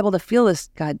want to be able to feel this,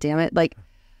 God damn it. Like,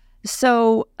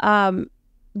 so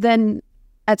then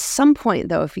at some point,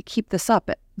 though, if you keep this up,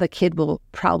 the kid will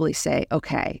probably say,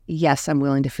 okay, yes, I'm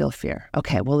willing to feel fear.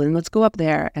 Okay, well, then let's go up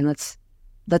there and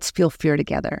let's feel fear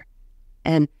together.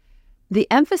 And the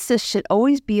emphasis should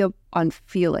always be on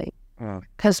feeling.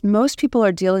 Because most people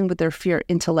are dealing with their fear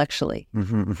intellectually.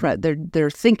 Right?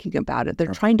 They're thinking about it. They're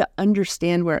trying to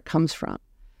understand where it comes from.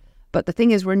 But the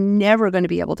thing is, we're never going to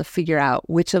be able to figure out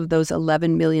which of those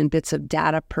 11 million bits of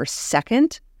data per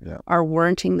second are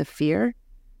warranting the fear.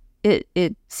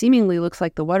 It seemingly looks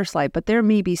like the water slide, but there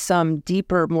may be some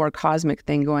deeper, more cosmic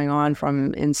thing going on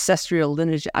from ancestral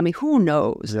lineage. I mean, who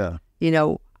knows? Yeah.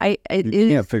 You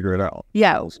can't figure it out.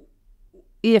 Yeah.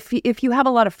 If you have a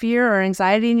lot of fear or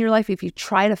anxiety in your life, if you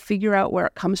try to figure out where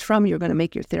it comes from, you're going to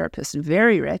make your therapist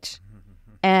very rich,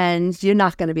 and you're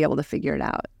not going to be able to figure it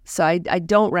out. So I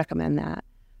don't recommend that.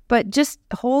 But just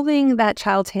holding that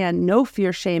child's hand, no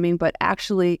fear shaming, but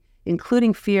actually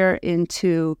including fear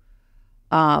into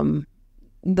the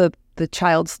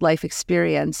child's life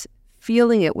experience,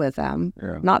 feeling it with them,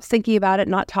 not thinking about it,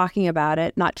 not talking about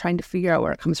it, not trying to figure out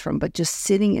where it comes from, but just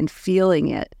sitting and feeling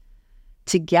it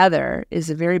together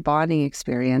is a very bonding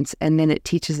experience, and then it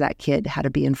teaches that kid how to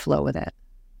be in flow with it.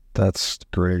 That's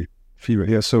great feedback.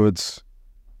 Yeah, so it's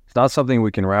not something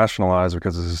we can rationalize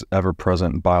because it's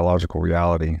ever-present biological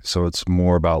reality. So it's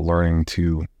more about learning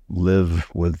to live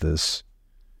with this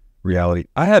reality.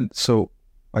 I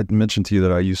mentioned to you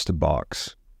that I used to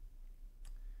box.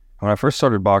 When I first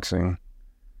started boxing,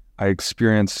 I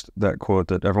experienced that quote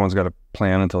that everyone's got a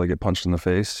plan until they get punched in the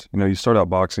face. You start out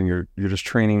boxing, you're just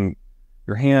training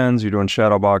your hands, you're doing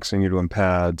shadow boxing, you're doing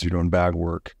pads, you're doing bag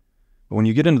work. But when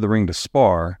you get into the ring to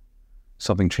spar,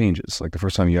 something changes. Like the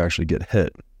first time you actually get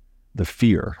hit, the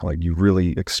fear, like you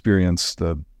really experience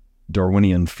the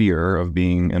Darwinian fear of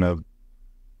being in a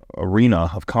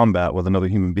arena of combat with another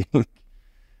human being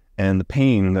and the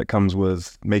pain that comes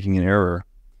with making an error.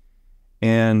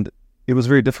 And it was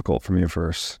very difficult for me at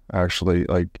first, actually.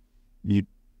 Like you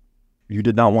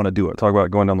did not want to do it. Talk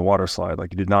about going down the water slide.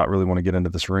 Like you did not really want to get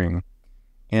into this ring.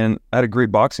 And I had a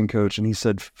great boxing coach, and he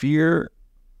said, fear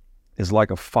is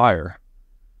like a fire.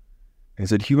 He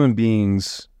said, human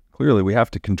beings, clearly we have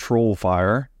to control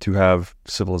fire to have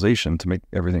civilization, to make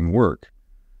everything work.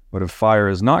 But if fire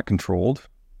is not controlled,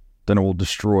 then it will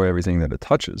destroy everything that it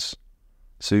touches.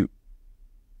 So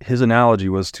his analogy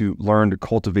was to learn to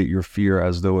cultivate your fear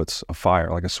as though it's a fire,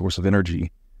 like a source of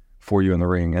energy for you in the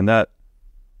ring. And that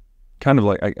kind of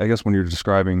like, I guess when you're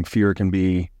describing fear,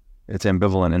 it's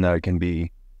ambivalent in that it can be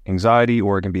anxiety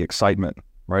or it can be excitement.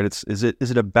 right? Is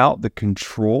it about the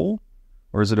control,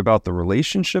 or is it about the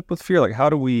relationship with fear? Like, how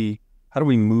do we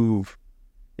move?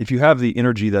 If you have the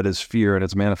energy that is fear and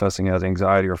it's manifesting as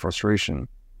anxiety or frustration,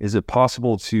 is it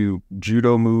possible to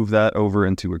judo move that over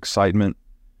into excitement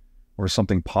or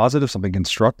something positive, something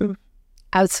constructive?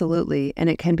 Absolutely. And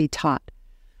it can be taught.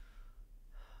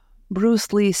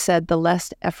 Bruce Lee said, the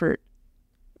less effort,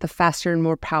 the faster and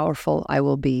more powerful I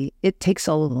will be. It takes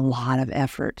a lot of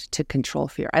effort to control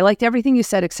fear. I liked everything you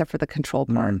said except for the control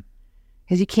part.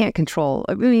 Because you can't control,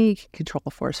 I mean, you can control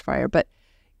a forest fire, but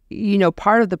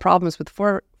part of the problems with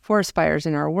forest fires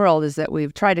in our world is that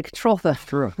we've tried to control them.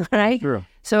 True. Right? True.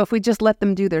 So if we just let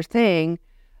them do their thing,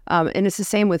 and it's the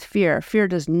same with fear. Fear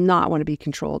does not want to be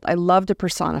controlled. I love to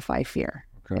personify fear.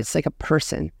 Okay. It's like a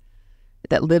person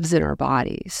that lives in our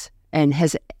bodies. And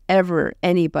has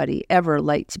anybody ever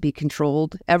liked to be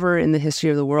controlled ever in the history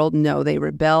of the world? No, they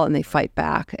rebel and they fight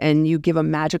back. And you give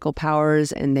them magical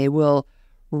powers and they will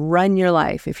run your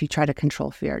life if you try to control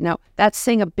fear. Now, that's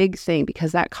saying a big thing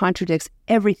because that contradicts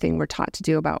everything we're taught to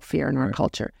do about fear in our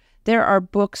culture. There are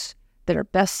books that are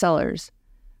bestsellers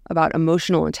about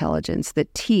emotional intelligence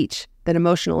that teach that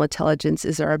emotional intelligence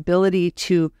is our ability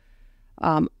to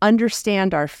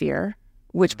understand our fear,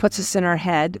 which puts us in our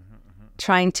head,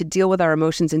 trying to deal with our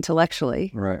emotions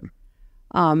intellectually. Right.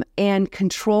 And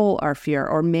control our fear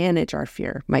or manage our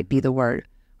fear might be the word,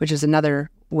 which is another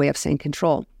way of saying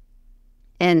control.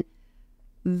 And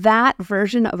that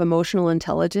version of emotional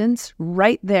intelligence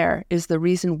right there is the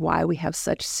reason why we have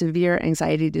such severe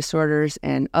anxiety disorders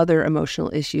and other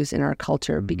emotional issues in our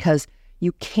culture, because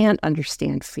you can't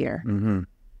understand fear.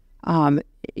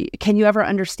 Can you ever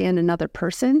understand another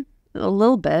person? A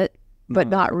little bit, but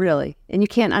not really. And you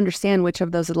can't understand which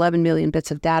of those 11 million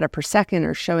bits of data per second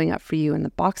are showing up for you in the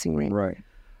boxing ring. Right.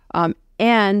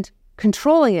 And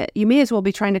controlling it, you may as well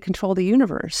be trying to control the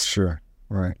universe. Sure.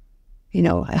 Right.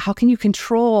 How can you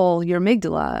control your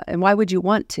amygdala, and why would you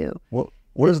want to?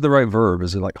 What is the right verb?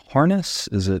 Is it like harness?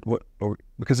 Is it what?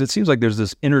 Because it seems like there's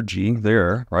this energy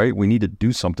there, right? We need to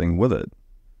do something with it.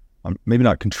 Maybe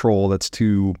not control. That's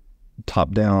too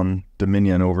top-down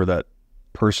dominion over that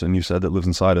person you said that lives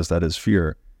inside us. That is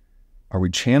fear. Are we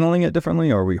channeling it differently?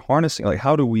 Are we harnessing? Like,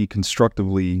 how do we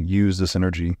constructively use this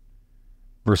energy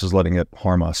versus letting it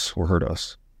harm us or hurt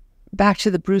us? Back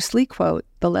to the Bruce Lee quote: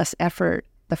 "The less effort,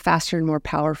 the faster and more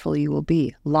powerful you will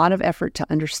be." A lot of effort to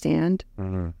understand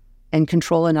and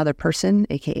control another person,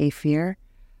 aka fear.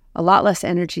 A lot less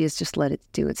energy is just let it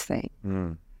do its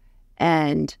thing.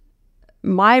 And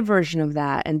my version of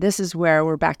that, and this is where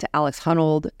we're back to Alex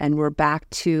Honnold, and we're back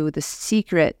to the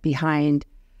secret behind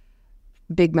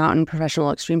big mountain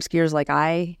professional extreme skiers like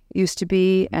I used to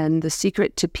be, and the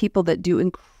secret to people that do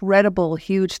incredible,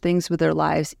 huge things with their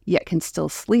lives, yet can still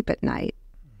sleep at night.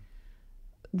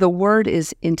 The word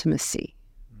is intimacy.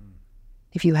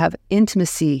 If you have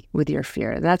intimacy with your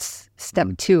fear, that's step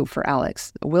 2 for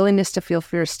Alex. A willingness to feel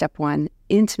fear is step 1.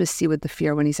 Intimacy with the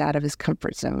fear when he's out of his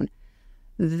comfort zone.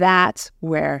 That's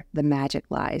where the magic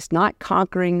lies. Not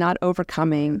conquering, not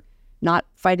overcoming, not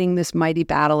fighting this mighty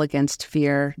battle against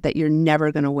fear that you're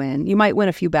never going to win. You might win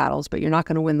a few battles, but you're not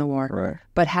going to win the war. Right.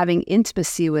 But having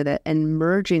intimacy with it and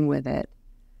merging with it,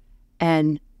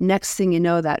 and next thing you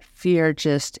know, that fear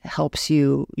just helps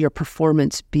your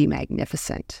performance be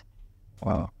magnificent.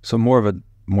 Wow. So more of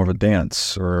a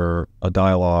dance or a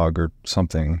dialogue or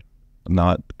something,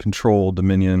 not control,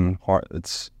 dominion.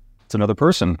 It's another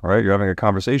person, right? You're having a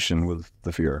conversation with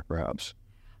the fear, perhaps.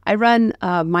 I run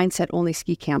mindset-only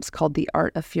ski camps called the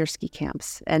Art of Fear ski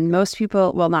camps. And most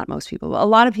people, well, not most people, but a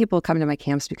lot of people come to my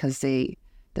camps because they're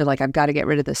like, I've got to get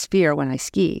rid of this fear when I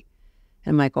ski.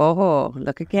 And I'm like, oh,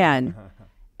 look again.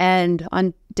 And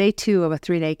on day 2 of a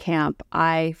 3-day camp,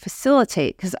 I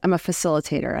facilitate, because I'm a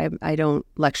facilitator. I don't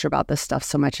lecture about this stuff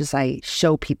so much as I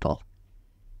show people.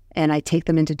 And I take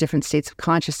them into different states of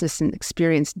consciousness and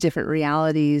experience different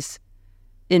realities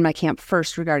in my camp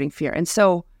first regarding fear. And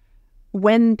so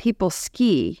when people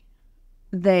ski,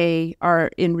 they are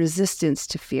in resistance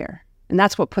to fear. And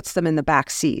that's what puts them in the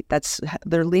back seat.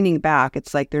 They're leaning back.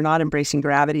 It's like they're not embracing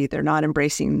gravity. They're not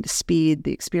embracing the speed,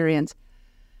 the experience.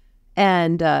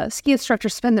 And ski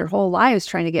instructors spend their whole lives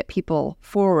trying to get people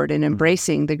forward and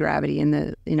embracing the gravity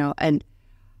and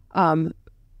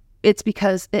it's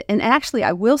because, and actually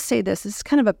I will say this is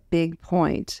kind of a big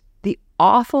point. The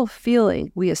awful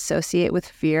feeling we associate with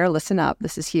fear, listen up,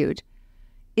 this is huge,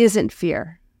 isn't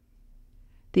fear.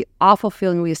 The awful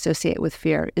feeling we associate with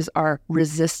fear is our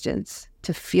resistance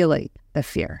to feeling the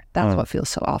fear. That's what feels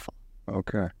so awful.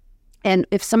 Okay. And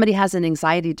if somebody has an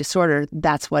anxiety disorder,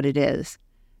 that's what it is.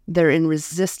 They're in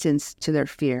resistance to their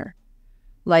fear.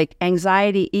 Like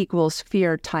anxiety equals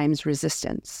fear times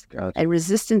resistance. Gotcha. And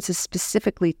resistance is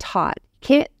specifically taught. You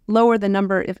can't lower the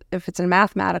number, if it's a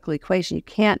mathematical equation, you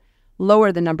can't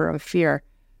lower the number of fear.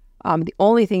 The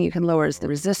only thing you can lower is the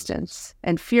resistance.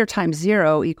 And fear times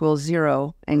 0 equals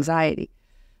 0 anxiety.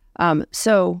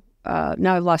 So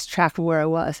now I've lost track of where I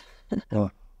was.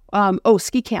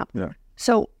 Ski camp. Yeah.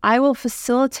 So I will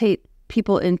facilitate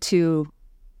people into,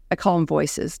 I call them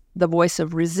voices, the voice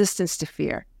of resistance to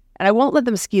fear. And I won't let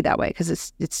them ski that way because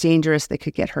it's dangerous. They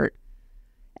could get hurt.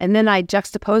 And then I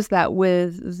juxtapose that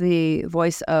with the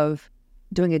voice of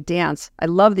doing a dance. I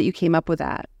love that you came up with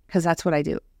that because that's what I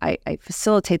do. I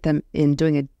facilitate them in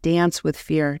doing a dance with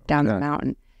fear down the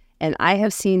mountain. And I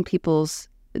have seen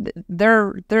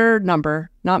their number,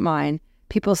 not mine,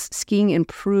 people's skiing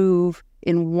improve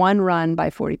in one run by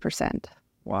 40%.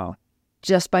 Wow.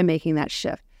 Just by making that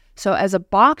shift. So as a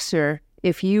boxer,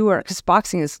 if you are, because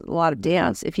boxing is a lot of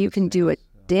dance, if you can do a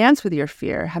dance with your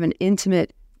fear, have an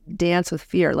intimate dance with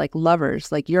fear, like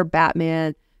lovers, like you're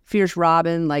Batman, fear's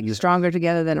Robin, like stronger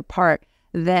together than apart,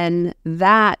 then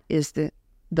that is the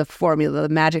formula, the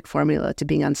magic formula to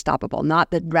being unstoppable.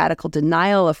 Not the radical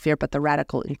denial of fear, but the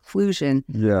radical inclusion.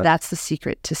 Yeah. That's the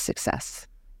secret to success.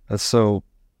 That's so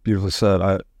beautifully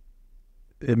said.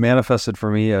 It manifested for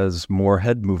me as more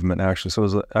head movement, actually. So it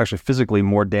was actually physically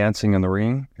more dancing in the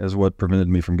ring is what prevented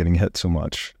me from getting hit so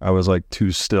much. I was like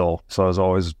too still, so I was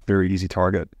always very easy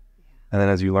target. And then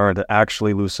as you learn to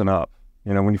actually loosen up,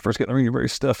 when you first get in the ring, you're very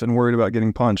stiff and worried about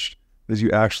getting punched. As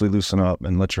you actually loosen up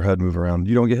and let your head move around,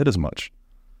 you don't get hit as much.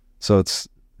 So it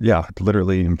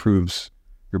literally improves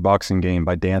your boxing game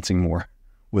by dancing more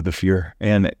with the fear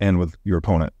and with your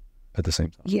opponent at the same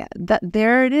time. Yeah,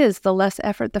 there it is. The less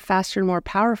effort, the faster and more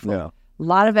powerful. Yeah. A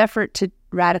lot of effort to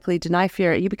radically deny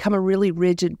fear. You become a really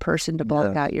rigid person to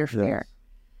block out your fear.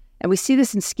 And we see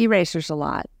this in ski racers a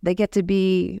lot. They get to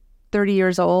be 30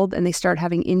 years old and they start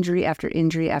having injury after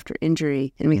injury after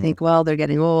injury. And we think, well, they're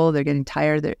getting old, they're getting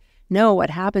tired. No, what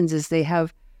happens is they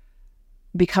have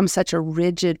become such a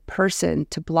rigid person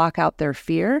to block out their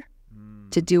fear,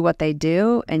 to do what they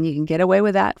do, and you can get away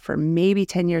with that for maybe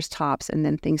 10 years tops, and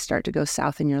then things start to go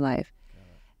south in your life.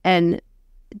 And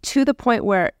to the point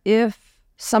where if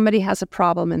somebody has a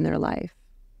problem in their life,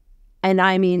 and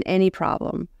I mean any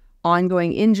problem,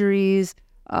 ongoing injuries,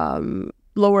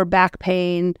 lower back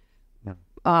pain,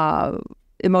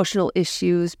 emotional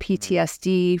issues,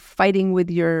 PTSD, fighting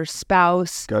with your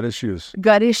spouse. Gut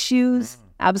issues,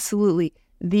 absolutely.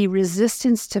 The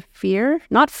resistance to fear,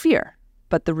 not fear,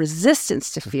 but the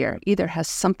resistance to fear either has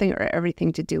something or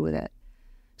everything to do with it.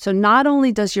 So not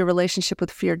only does your relationship with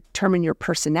fear determine your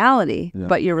personality,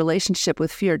 but your relationship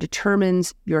with fear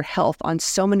determines your health on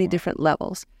so many different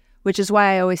levels, which is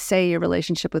why I always say your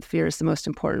relationship with fear is the most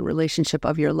important relationship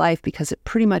of your life because it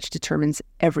pretty much determines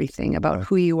everything about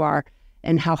who you are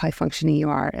and how high functioning you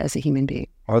are as a human being.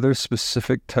 Are there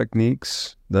specific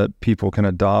techniques that people can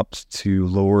adopt to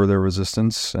lower their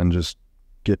resistance and just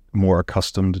get more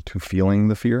accustomed to feeling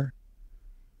the fear?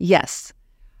 Yes.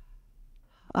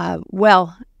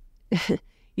 Well,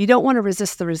 you don't want to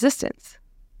resist the resistance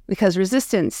because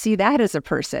resistance, see that as a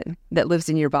person that lives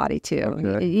in your body too.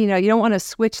 Okay. You don't want to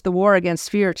switch the war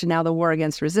against fear to now the war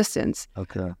against resistance.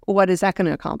 Okay. What is that going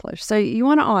to accomplish? So you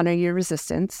want to honor your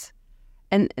resistance.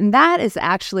 And that is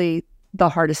actually the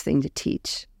hardest thing to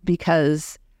teach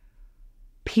because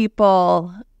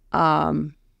people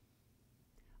often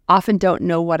don't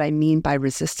know what I mean by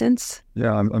resistance.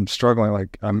 Yeah, I'm struggling.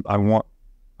 Like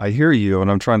I hear you,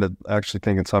 and I'm trying to actually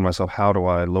think inside myself, how do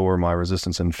I lower my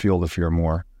resistance and feel the fear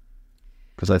more?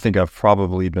 Because I think I've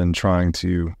probably been trying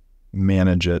to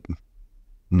manage it,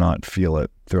 not feel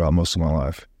it throughout most of my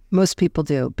life. Most people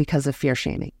do because of fear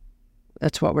shaming.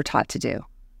 That's what we're taught to do.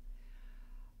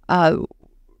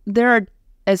 There are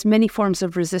as many forms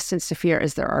of resistance to fear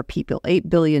as there are people, 8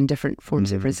 billion different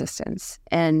forms of resistance.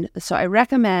 And so I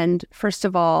recommend, first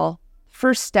of all,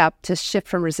 first step to shift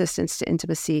from resistance to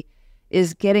intimacy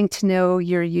is getting to know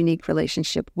your unique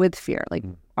relationship with fear. Like,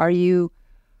 are you,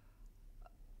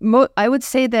 I would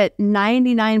say that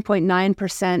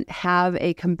 99.9% have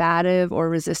a combative or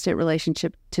resistant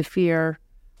relationship to fear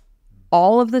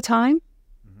all of the time,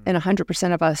 and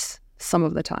 100% of us some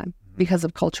of the time because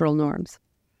of cultural norms.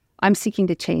 I'm seeking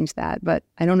to change that, but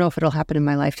I don't know if it'll happen in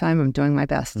my lifetime. I'm doing my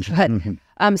best.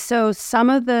 But so some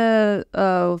of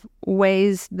the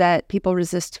ways that people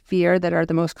resist fear that are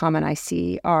the most common I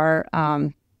see are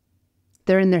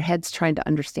they're in their heads trying to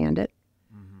understand it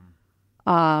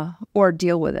or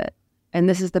deal with it. And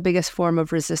this is the biggest form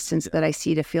of resistance that I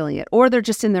see to feeling it. Or they're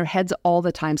just in their heads all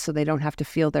the time so they don't have to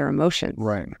feel their emotions.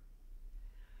 Right.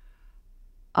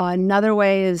 Another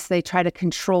way is they try to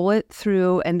control it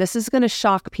through, and this is going to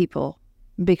shock people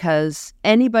because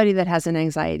anybody that has an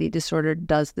anxiety disorder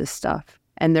does this stuff,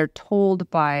 and they're told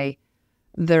by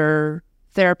their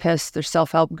therapist, their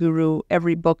self-help guru,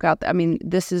 every book out there. I mean,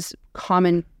 this is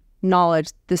common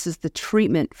knowledge. This is the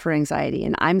treatment for anxiety.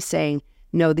 And I'm saying,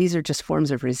 no, these are just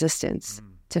forms of resistance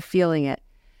to feeling it.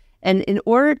 And in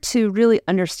order to really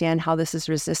understand how this is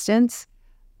resistance,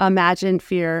 imagine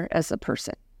fear as a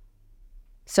person.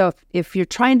 So if you're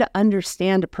trying to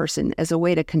understand a person as a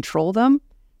way to control them,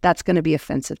 that's going to be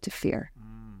offensive to fear.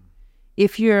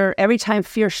 If every time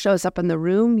fear shows up in the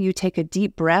room, you take a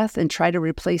deep breath and try to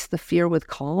replace the fear with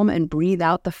calm and breathe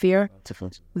out the fear,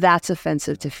 that's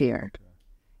offensive to fear.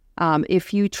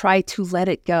 If you try to let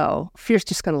it go, fear's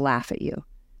just going to laugh at you.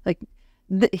 Like,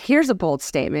 here's a bold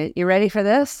statement. You ready for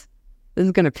this? This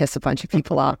is going to piss a bunch of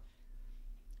people off.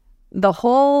 The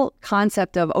whole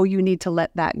concept of, oh, you need to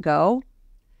let that go.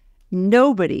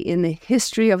 Nobody in the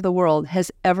history of the world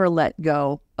has ever let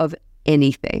go of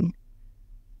anything.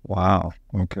 Wow.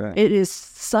 Okay. It is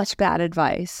such bad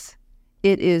advice.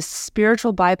 It is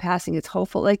spiritual bypassing. It's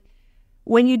hopeful. Like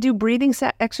when you do breathing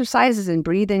exercises and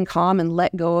breathe in calm and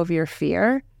let go of your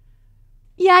fear,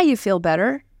 yeah, you feel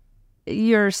better.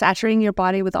 You're saturating your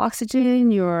body with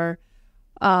oxygen. You're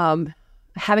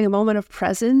having a moment of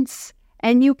presence,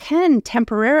 and you can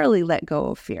temporarily let go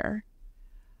of fear.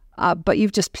 But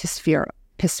you've just pissed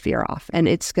fear off, and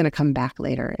it's going to come back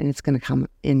later, and it's going to come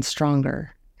in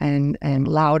stronger and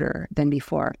louder than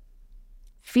before.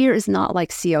 Fear is not like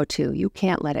CO2. You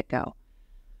can't let it go.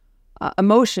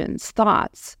 Emotions,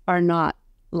 thoughts are not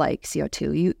like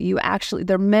CO2. You actually,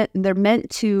 they're meant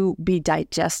to be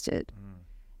digested.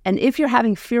 And if you're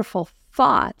having fearful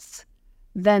thoughts,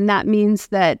 then that means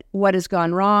that what has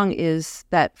gone wrong is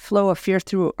that flow of fear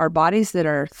through our bodies that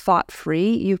are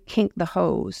thought-free. You've kinked the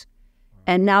hose.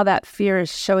 And now that fear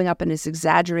is showing up in this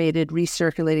exaggerated,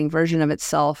 recirculating version of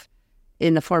itself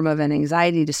in the form of an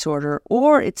anxiety disorder,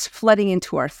 or it's flooding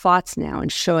into our thoughts now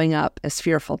and showing up as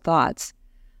fearful thoughts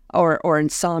or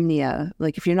insomnia.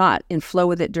 Like if you're not in flow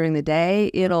with it during the day,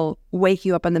 it'll wake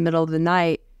you up in the middle of the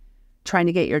night trying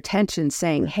to get your attention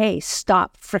saying, hey,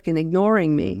 stop freaking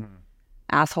ignoring me,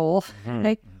 asshole.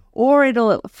 Okay? Or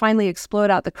it'll finally explode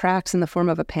out the cracks in the form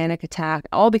of a panic attack,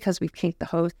 all because we've kinked the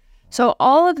hose. So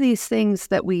all of these things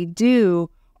that we do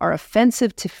are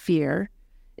offensive to fear.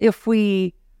 If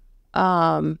we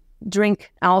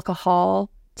drink alcohol,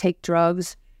 take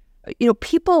drugs,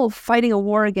 people fighting a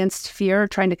war against fear,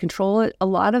 trying to control it, a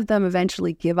lot of them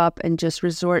eventually give up and just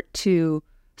resort to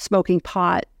smoking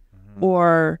pot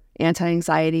or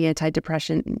anti-anxiety,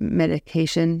 anti-depression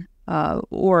medication,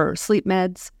 or sleep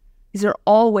meds. These are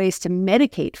all ways to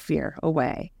medicate fear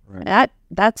away. Right.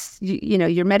 That's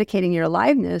you're medicating your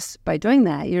aliveness by doing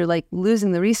that. You're like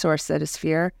losing the resource that is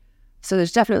fear. So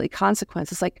there's definitely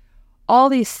consequences. Like all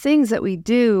these things that we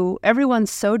do, everyone's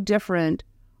so different.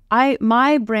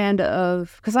 My brand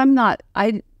of, because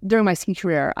during my ski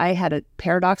career, I had a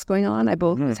paradox going on. I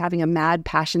both was having a mad,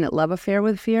 passionate love affair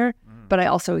with fear, but I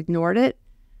also ignored it.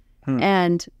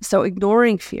 And so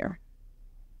ignoring fear,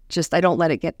 I don't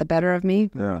let it get the better of me.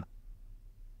 Yeah.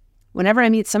 Whenever I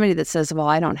meet somebody that says, well,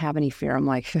 I don't have any fear, I'm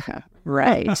like,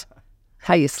 right.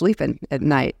 How you sleeping at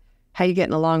night? How you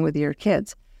getting along with your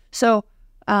kids? So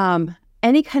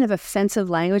any kind of offensive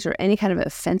language or any kind of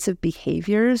offensive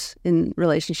behaviors in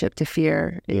relationship to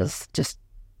fear is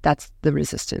that's the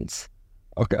resistance.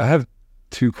 Okay, I have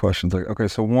two questions. Okay,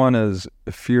 so one is,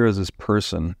 if fear is this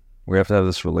person, we have to have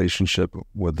this relationship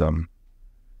with them.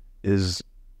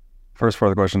 First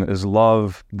part of the question, is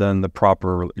love then the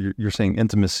proper, you're saying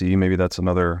intimacy, maybe that's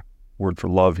another word for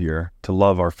love here, to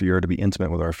love our fear, to be intimate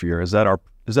with our fear. Is that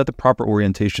the proper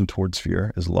orientation towards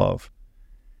fear, is love?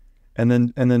 And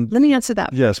then let me answer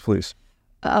that. Yes, please.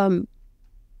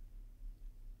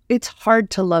 It's hard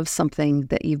to love something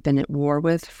that you've been at war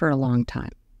with for a long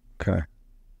time. Okay.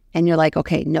 And you're like,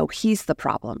 okay, no, he's the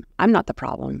problem. I'm not the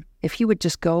problem. If he would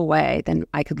just go away, then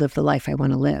I could live the life I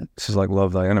want to live. This is like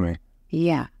love thy enemy.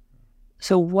 Yeah.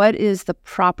 So what is the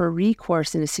proper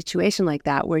recourse in a situation like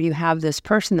that where you have this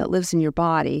person that lives in your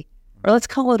body, or let's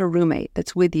call it a roommate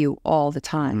that's with you all the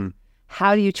time?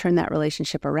 How do you turn that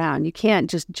relationship around? You can't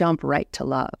just jump right to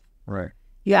love. Right.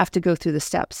 You have to go through the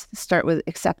steps. Start with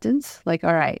acceptance. Like,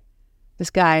 all right,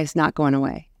 this guy is not going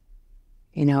away.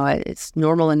 It's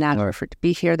normal and natural for it to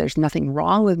be here. There's nothing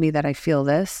wrong with me that I feel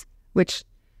this, which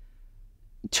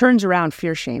turns around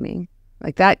fear shaming.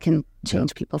 Like that can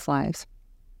change people's lives.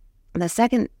 And the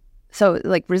second, so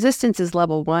like resistance is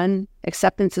level 1,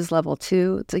 acceptance is level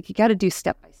 2. It's like you got to do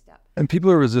step by step. And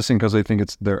people are resisting because they think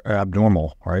they're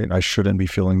abnormal, right? I shouldn't be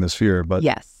feeling this fear. But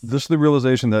yes, just the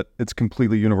realization that it's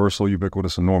completely universal,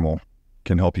 ubiquitous, and normal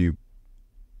can help you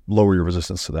lower your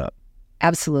resistance to that.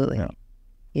 absolutely.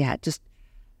 Yeah, just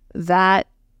that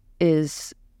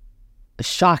is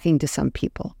shocking to some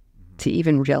people to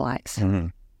even realize. Mm-hmm.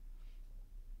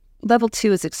 Level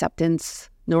 2 is acceptance,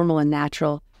 normal and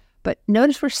natural. But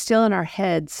notice we're still in our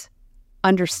heads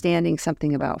understanding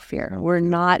something about fear. We're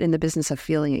not in the business of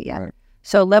feeling it yet. Right.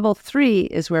 So level 3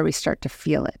 is where we start to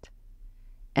feel it.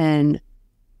 And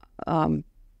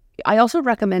I also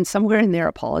recommend somewhere in there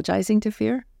apologizing to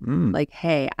fear. Like,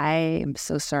 hey, I am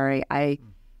so sorry.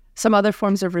 Some other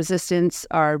forms of resistance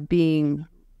are being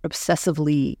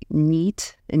obsessively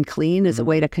neat and clean as a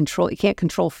way to control. You can't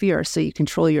control fear, so you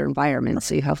control your environment,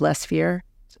 so you have less fear.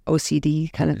 It's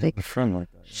OCD kind of thing. A friend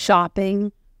like that.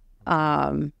 Shopping,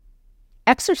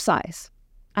 exercise.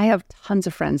 I have tons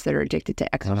of friends that are addicted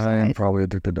to exercise. I am probably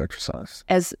addicted to exercise.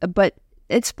 But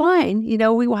it's fine. You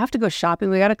know, we will have to go shopping.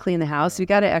 We got to clean the house. We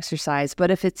got to exercise.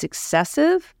 But if it's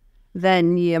excessive,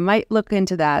 then you might look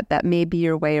into that. That may be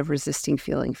your way of resisting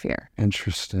feeling fear.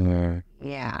 Interesting.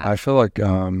 Yeah. I feel like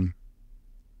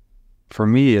for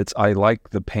me, I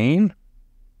like the pain.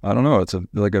 I don't know. It's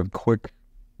like a quick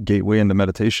gateway into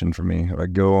meditation for me. I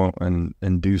go and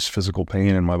induce physical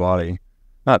pain in my body.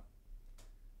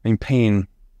 Pain,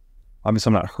 obviously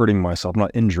I'm not hurting myself, I'm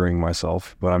not injuring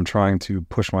myself, but I'm trying to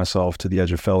push myself to the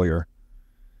edge of failure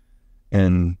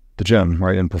in the gym,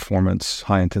 right? In performance,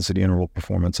 high intensity interval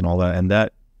performance and all that. And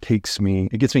that gets me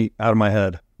out of my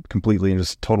head completely and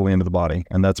just totally into the body.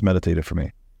 And that's meditative for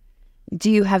me. Do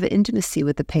you have intimacy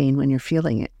with the pain when you're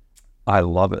feeling it? I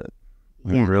love it.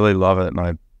 I really love it. And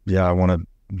I want to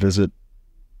visit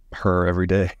her every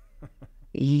day.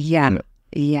 Yeah.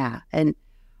 And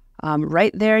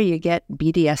right there you get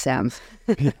BDSM.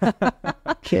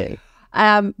 Okay.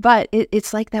 But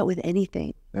it's like that with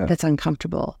anything that's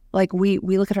uncomfortable. Like we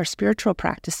look at our spiritual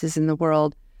practices in the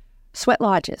world, sweat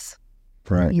lodges.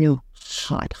 Right.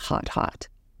 Hot.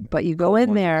 But you go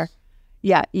in there.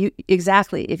 Yeah,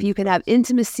 exactly. If you can have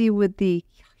intimacy with the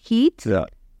heat,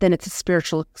 then it's a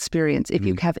spiritual experience. If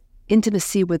you have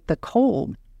intimacy with the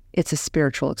cold, it's a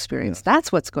spiritual experience.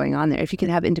 That's what's going on there. If you can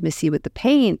have intimacy with the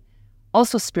pain,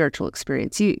 also spiritual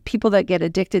experience. People that get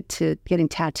addicted to getting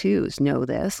tattoos know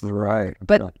this. Right.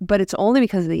 But it's only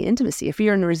because of the intimacy. If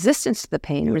you're in resistance to the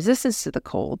pain, resistance to the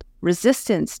cold,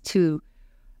 resistance to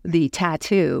the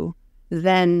tattoo,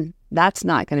 then that's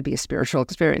not going to be a spiritual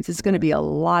experience. It's going to be a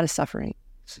lot of suffering.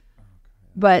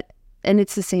 And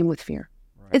it's the same with fear.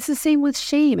 Right. It's the same with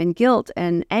shame and guilt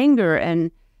and anger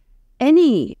and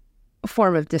any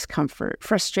form of discomfort,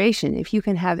 frustration, if you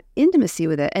can have intimacy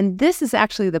with it. And this is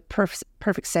actually the perfect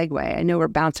segue. I know we're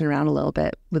bouncing around a little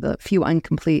bit with a few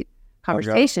incomplete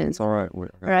conversations. It's all right. All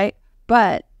right.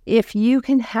 But if you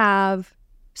can have,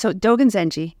 so Dogen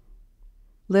Zenji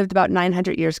lived about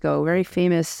 900 years ago, very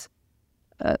famous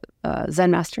Zen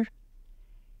master.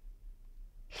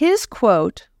 His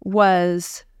quote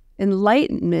was,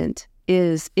 enlightenment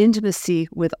is intimacy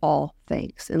with all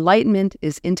things. Enlightenment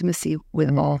is intimacy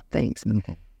with all things.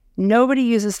 Mm-hmm. Nobody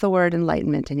uses the word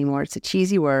enlightenment anymore. It's a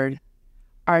cheesy word.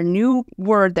 Our new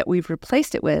word that we've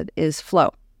replaced it with is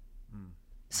flow.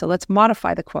 So let's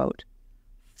modify the quote.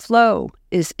 Flow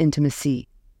is intimacy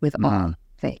with all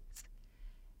things.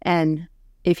 And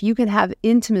if you can have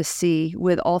intimacy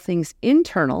with all things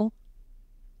internal,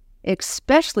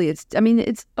 especially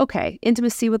it's okay.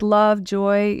 Intimacy with love,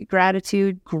 joy,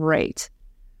 gratitude, great.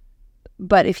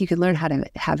 But if you can learn how to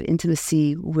have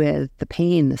intimacy with the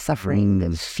pain, the suffering,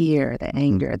 the fear, the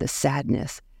anger, the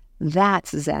sadness,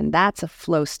 that's Zen. That's a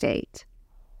flow state.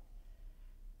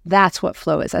 That's what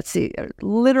flow is. That's the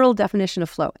literal definition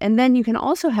of flow. And then you can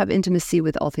also have intimacy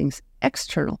with all things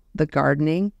external, the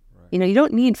gardening. Right. You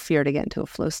don't need fear to get into a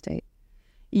flow state.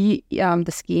 The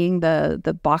skiing,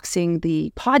 the boxing,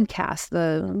 the podcast,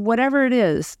 the whatever it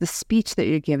is, the speech that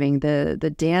you're giving,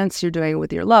 the dance you're doing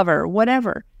with your lover,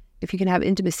 whatever. If you can have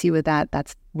intimacy with that,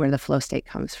 that's where the flow state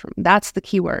comes from. That's the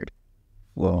key word.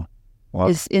 Flow.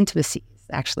 Is intimacy,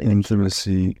 actually.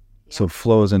 Intimacy. So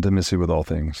flow is intimacy with all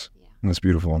things. Yeah. That's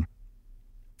beautiful.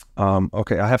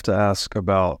 Okay, I have to ask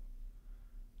about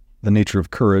the nature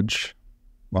of courage,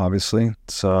 obviously.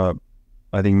 It's, I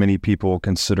think many people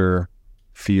consider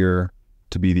fear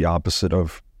to be the opposite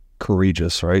of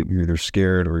courageous, right? You're either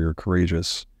scared or you're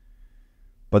courageous.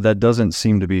 But that doesn't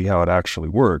seem to be how it actually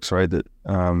works, right? That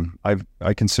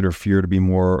I consider fear to be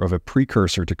more of a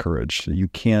precursor to courage. You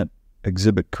can't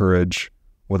exhibit courage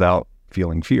without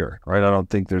feeling fear, right? I don't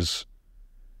think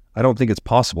it's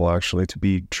possible actually to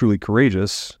be truly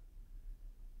courageous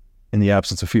in the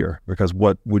absence of fear? Because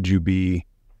what would you be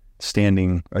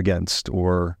standing against,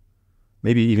 or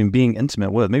maybe even being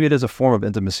intimate with? Maybe it is a form of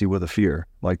intimacy with a fear,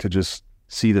 like to just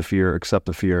see the fear, accept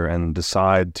the fear, and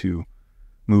decide to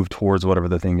move towards whatever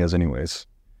the thing is anyways.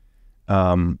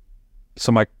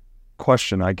 So my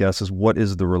question, I guess, is what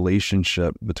is the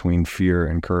relationship between fear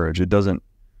and courage?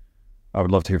 I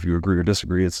would love to hear if you agree or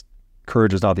disagree.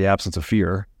 Courage is not the absence of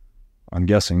fear, I'm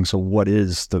guessing. So what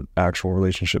is the actual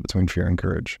relationship between fear and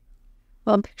courage?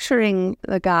 Well, I'm picturing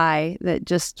the guy that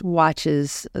just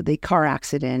watches the car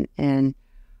accident and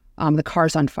the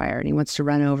car's on fire and he wants to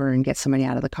run over and get somebody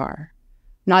out of the car.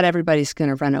 Not everybody's going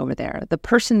to run over there. The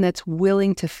person that's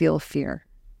willing to feel fear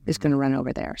is going to run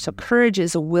over there. So courage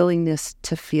is a willingness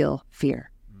to feel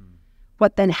fear.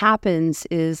 What then happens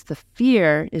is the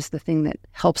fear is the thing that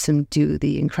helps him do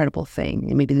the incredible thing.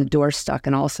 And maybe the door's stuck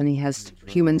and all of a sudden he has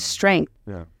human strength.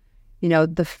 Yeah.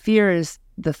 The fear is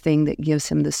the thing that gives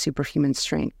him the superhuman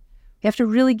strength. We have to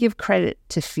really give credit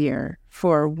to fear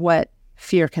for what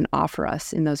fear can offer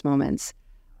us in those moments,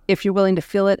 if you're willing to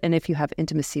feel it and if you have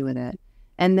intimacy with it.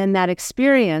 And then that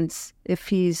experience,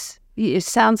 it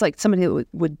sounds like somebody that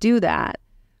would do that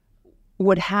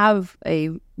would have a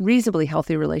reasonably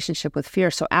healthy relationship with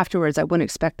fear. So afterwards, I wouldn't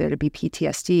expect there to be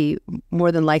PTSD.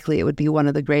 More than likely, it would be one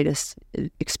of the greatest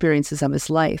experiences of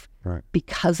his life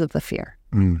because of the fear.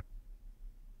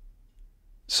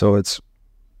 So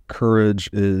courage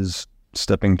is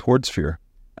stepping towards fear.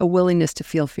 A willingness to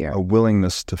feel fear. A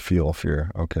willingness to feel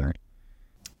fear. Okay.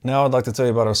 Now I'd like to tell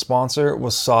you about our sponsor,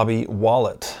 Wasabi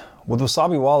Wallet. With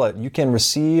Wasabi Wallet, you can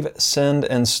receive, send,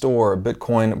 and store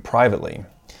Bitcoin privately.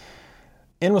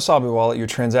 In Wasabi Wallet, your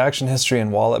transaction history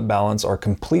and wallet balance are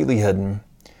completely hidden.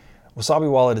 Wasabi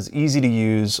Wallet is easy to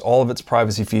use. All of its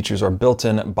privacy features are built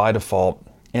in by default,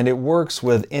 and it works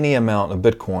with any amount of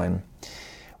Bitcoin.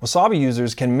 Wasabi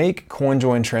users can make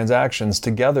CoinJoin transactions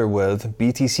together with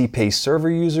BTC Pay server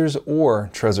users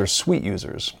or Trezor Suite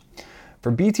users.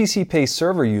 For BTC Pay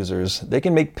server users, they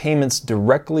can make payments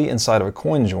directly inside of a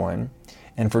CoinJoin,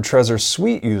 and for Trezor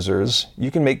Suite users,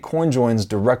 you can make CoinJoins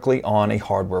directly on a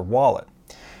hardware wallet.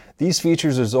 These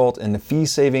features result in fee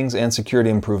savings and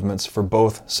security improvements for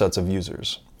both sets of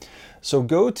users. So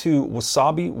go to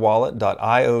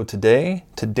wasabiwallet.io today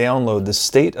to download the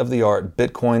state-of-the-art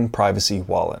Bitcoin privacy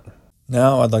wallet.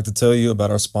 Now I'd like to tell you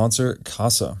about our sponsor,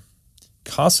 Casa.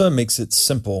 Casa makes it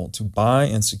simple to buy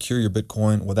and secure your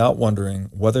Bitcoin without wondering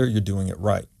whether you're doing it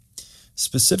right.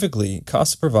 Specifically,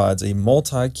 Casa provides a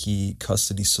multi-key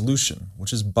custody solution,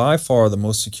 which is by far the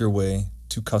most secure way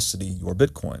to custody your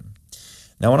Bitcoin.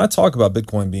 Now, when I talk about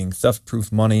Bitcoin being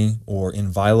theft-proof money or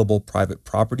inviolable private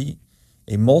property,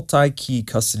 a multi-key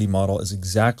custody model is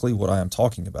exactly what I am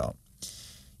talking about.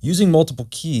 Using multiple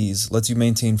keys lets you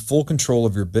maintain full control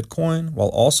of your Bitcoin while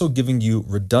also giving you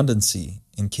redundancy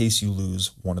in case you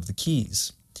lose one of the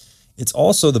keys. It's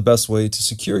also the best way to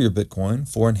secure your Bitcoin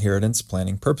for inheritance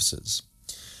planning purposes.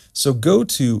 So go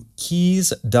to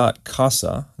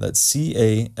keys.casa, that's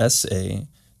C-A-S-A,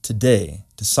 today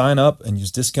to sign up and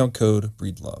use discount code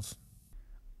BREEDLOVE.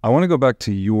 I want to go back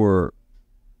to your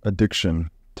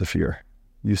addiction to fear.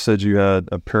 You said you had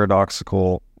a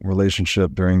paradoxical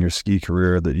relationship during your ski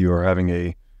career, that you are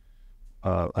having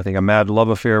I think a mad love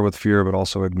affair with fear, but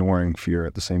also ignoring fear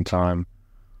at the same time.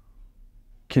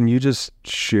 Can you just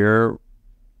share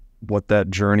what that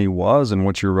journey was and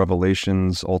what your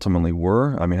revelations ultimately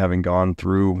were? I mean, having gone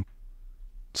through,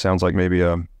 sounds like maybe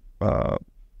a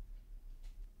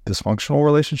dysfunctional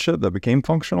relationship that became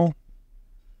functional.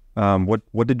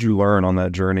 What did you learn on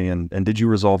that journey, and did you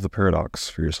resolve the paradox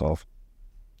for yourself?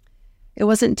 It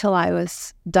wasn't until I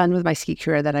was done with my ski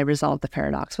career that I resolved the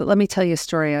paradox. But let me tell you a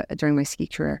story during my ski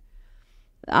career.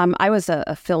 I was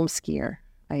a film skier.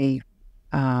 I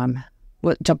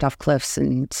jumped off cliffs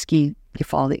and skied. You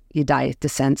fall, you die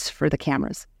descents for the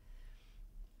cameras.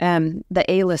 And the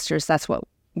A-listers, that's what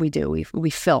we do. We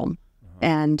film.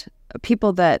 And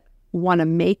people that want to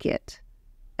make it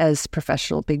as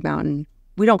professional big mountain,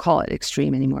 we don't call it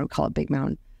extreme anymore, we call it big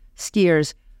mountain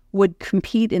skiers, would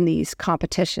compete in these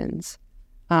competitions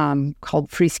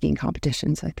called free skiing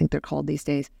competitions, I think they're called these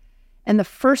days. And the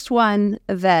first one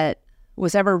that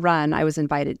was ever run, I was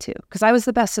invited to, because I was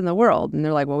the best in the world. And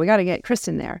they're like, well, we got to get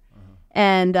Kristen there.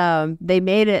 And they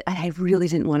made it, and I really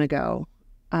didn't want to go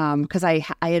because I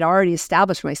had already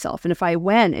established myself. And if I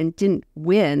went and didn't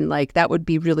win, like that would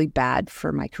be really bad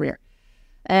for my career.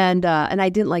 And I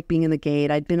didn't like being in the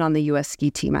gate. I'd been on the U.S.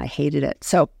 ski team. I hated it.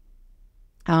 So,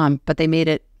 but they made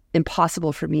it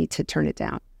impossible for me to turn it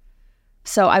down.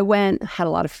 So I went, had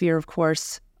a lot of fear, of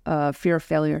course, fear of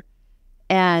failure.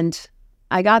 And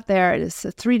I got there. It's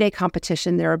a 3-day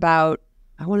competition. There are about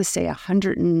I want to say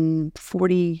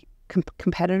 140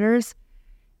 competitors.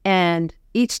 And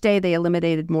each day they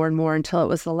eliminated more and more until it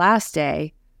was the last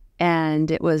day. And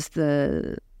it was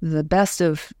the best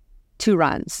of 2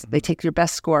 runs. They take your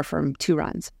best score from 2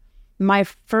 runs. My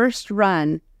first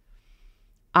run,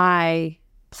 I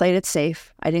played it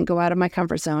safe. I didn't go out of my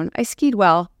comfort zone. I skied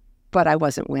well, but I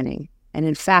wasn't winning. And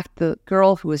in fact, the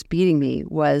girl who was beating me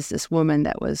was this woman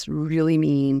that was really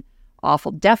mean,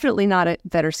 awful, definitely not a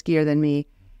better skier than me.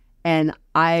 And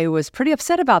I was pretty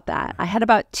upset about that. I had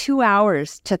about 2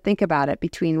 hours to think about it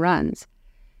between runs.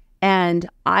 And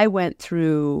I went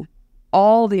through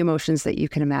all the emotions that you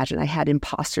can imagine. I had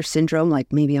imposter syndrome,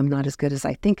 like maybe I'm not as good as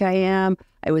I think I am.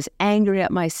 I was angry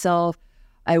at myself.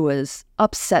 I was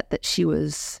upset that she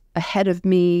was ahead of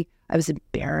me. I was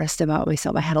embarrassed about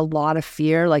myself. I had a lot of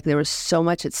fear, like there was so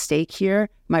much at stake here,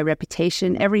 my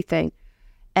reputation, everything.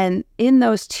 And in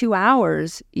those 2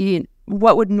 hours,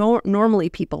 what would normally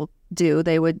people do?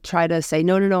 They would try to say,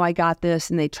 no, I got this.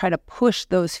 And they try to push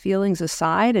those feelings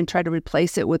aside and try to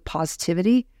replace it with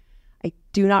positivity. I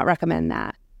do not recommend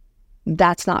that.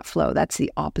 That's not flow. That's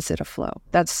the opposite of flow.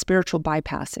 That's spiritual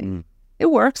bypassing.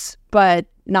 It works, but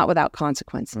not without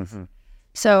consequences.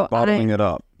 So bottling it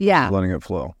up. Yeah. Letting it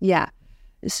flow. Yeah.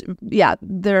 Yeah.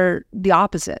 They're the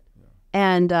opposite.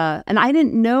 And I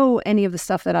didn't know any of the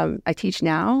stuff that I teach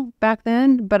now back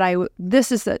then, but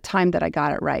this is the time that I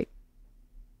got it right.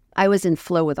 I was in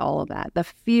flow with all of that. The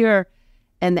fear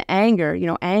and the anger,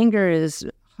 anger is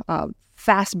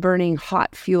fast burning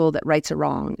hot fuel that rights a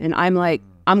wrong. And I'm like,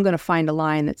 I'm going to find a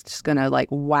line that's just going to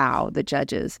wow the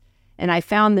judges. And I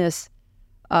found this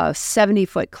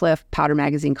 70-foot cliff, Powder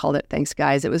Magazine called it, thanks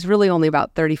guys. It was really only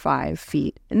about 35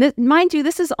 feet. And mind you,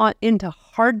 this is into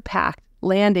hard-packed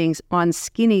landings on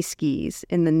skinny skis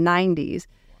in the 90s.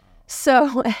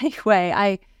 So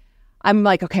anyway, I'm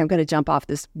like, okay, I'm going to jump off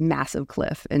this massive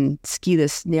cliff and ski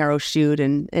this narrow chute.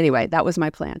 And anyway, that was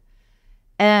my plan.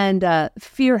 And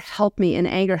fear helped me and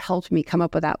anger helped me come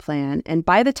up with that plan. And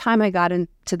by the time I got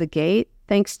into the gate,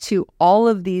 thanks to all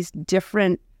of these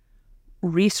different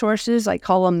resources, I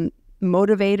call them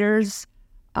motivators,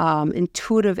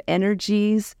 intuitive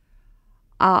energies,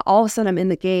 all of a sudden I'm in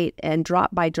the gate, and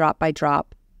drop by drop by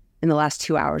drop in the last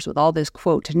 2 hours with all this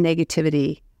quote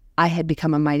negativity, I had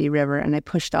become a mighty river, and I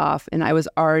pushed off, and I was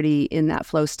already in that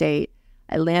flow state.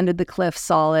 I landed the cliff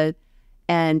solid,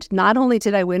 and not only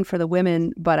did I win for the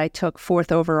women, but I took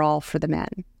 4th overall for the men.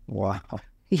 Wow.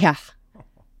 Yeah.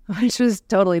 Which was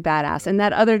totally badass. And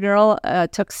that other girl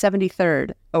took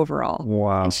 73rd overall.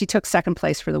 Wow. And she took 2nd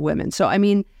place for the women. So, I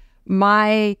mean,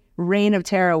 my reign of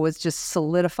terror was just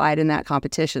solidified in that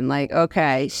competition. Like,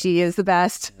 okay, she is the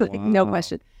best. Wow. No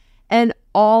question. And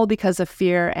all because of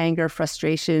fear, anger,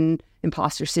 frustration,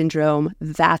 imposter syndrome.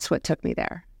 That's what took me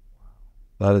there.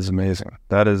 That is amazing.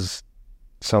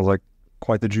 Sounds like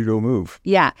quite the judo move.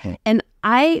 Yeah. And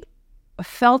I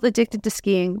felt addicted to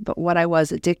skiing, but what I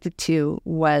was addicted to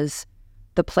was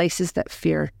the places that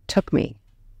fear took me.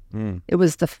 It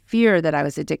was the fear that I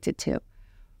was addicted to.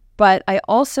 But I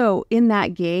also, in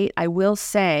that gate, I will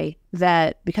say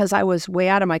that because I was way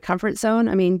out of my comfort zone,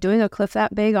 I mean, doing a cliff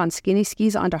that big on skinny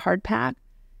skis onto hard pack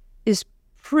is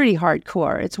pretty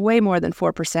hardcore. It's way more than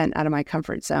 4% out of my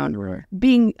comfort zone. Right.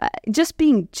 Being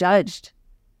judged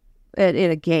at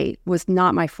a gate was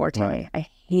not my forte. Right. I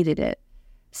hated it.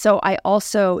 So I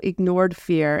also ignored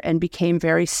fear and became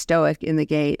very stoic in the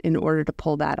gate in order to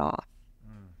pull that off.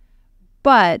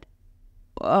 But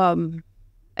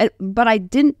I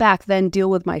didn't back then deal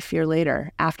with my fear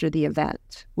later after the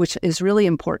event, which is really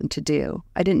important to do.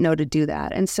 I didn't know to do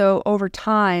that. And so over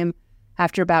time,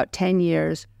 after about 10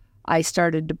 years, I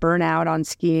started to burn out on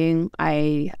skiing.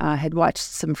 I had watched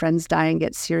some friends die and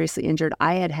get seriously injured.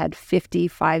 I had 50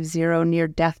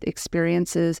 near-death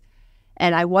experiences.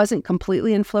 And I wasn't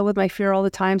completely in flow with my fear all the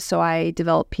time, so I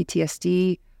developed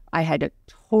PTSD. I had a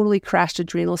totally crashed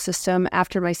adrenal system.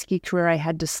 After my ski career, I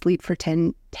had to sleep for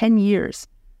 10 years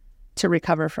to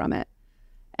recover from it.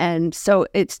 And so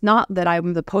it's not that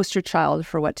I'm the poster child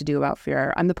for what to do about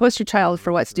fear. I'm the poster child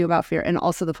for what to do about fear, and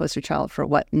also the poster child for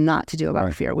what not to do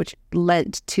about fear, which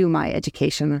led to my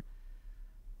education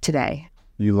today.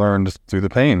 You learned through the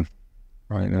pain,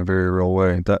 right, in a very real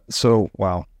way.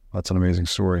 Wow, that's an amazing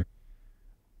story.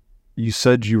 You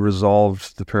said you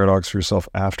resolved the paradox for yourself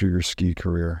after your ski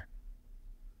career.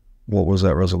 What was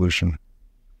that resolution?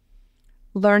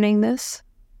 Learning this.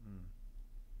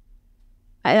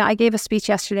 I gave a speech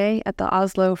yesterday at the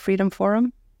Oslo Freedom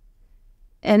Forum.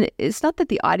 And it's not that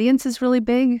the audience is really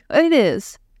big. It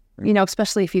is,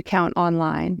 especially if you count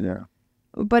online. Yeah.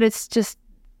 But it's just,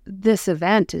 this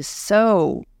event is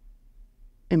so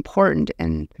important.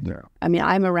 And I mean,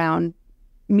 I'm around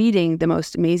meeting the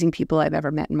most amazing people I've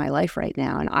ever met in my life right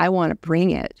now. And I want to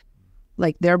bring it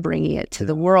like they're bringing it to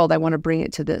the world. I want to bring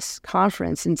it to this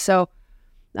conference. And so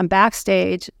I'm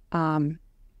backstage. I'm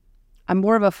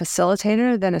more of a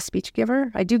facilitator than a speech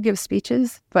giver. I do give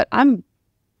speeches, but I'm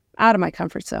out of my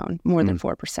comfort zone more than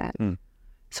 4%.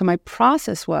 So my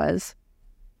process was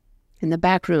in the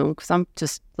back room, because I'm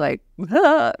just like,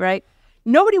 right?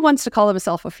 Nobody wants to call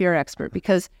themselves a fear expert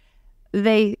because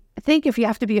they think if you're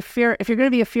going to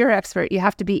be a fear expert, you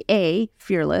have to be A,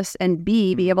 fearless, and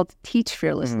B, be able to teach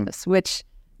fearlessness, which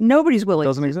nobody's willing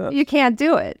Doesn't exist. You can't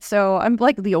do it. So I'm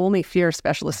like the only fear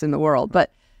specialist in the world,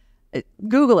 but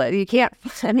Google it. You can't,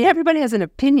 I mean, everybody has an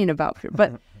opinion about fear,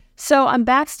 but so I'm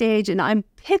backstage and I'm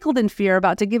pickled in fear,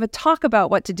 about to give a talk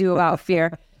about what to do about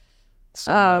fear.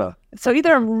 So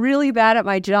either I'm really bad at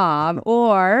my job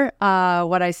or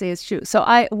what I say is true.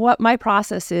 So what my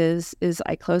process is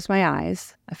I close my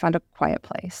eyes. I found a quiet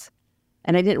place.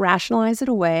 And I didn't rationalize it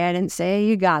away. I didn't say,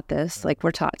 you got this, like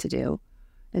we're taught to do.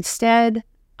 Instead,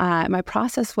 my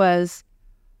process was,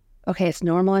 okay, it's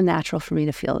normal and natural for me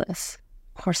to feel this.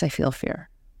 Of course I feel fear.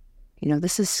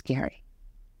 This is scary.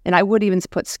 And I would even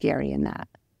put scary in that.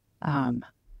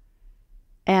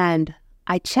 And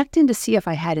I checked in to see if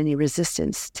I had any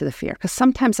resistance to the fear, because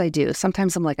sometimes I do.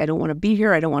 Sometimes I'm like, I don't want to be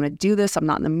here. I don't want to do this. I'm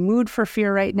not in the mood for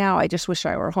fear right now. I just wish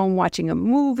I were home watching a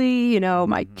movie.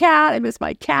 My cat, I miss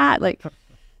my cat.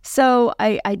 So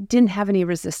I didn't have any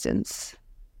resistance.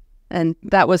 And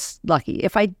that was lucky.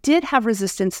 If I did have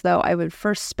resistance, though, I would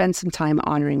first spend some time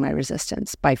honoring my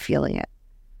resistance by feeling it.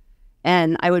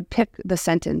 And I would pick the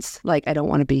sentence like, I don't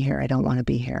want to be here. I don't want to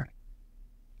be here.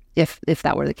 If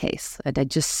that were the case,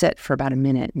 I'd just sit for about a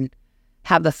minute and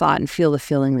have the thought and feel the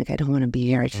feeling like, I don't want to be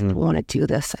here. I just don't want to do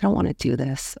this. I don't want to do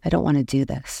this. I don't want to do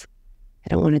this. I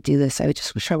don't want to do this. I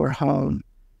just wish I were home.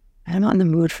 I'm not in the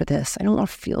mood for this. I don't want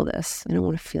to feel this. I don't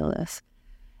want to feel this.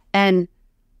 And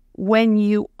when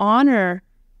you honor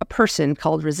a person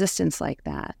called resistance like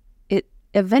that, it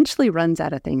eventually runs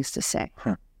out of things to say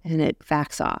and it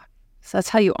backs off. So that's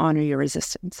how you honor your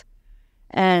resistance.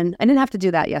 And I didn't have to do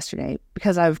that yesterday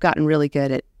because I've gotten really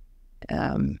good at,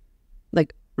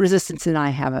 resistance and I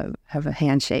have a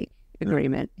handshake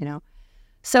agreement,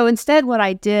 So instead what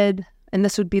I did, and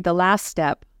this would be the last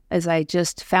step, is I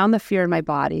just found the fear in my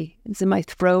body. It's in my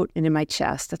throat and in my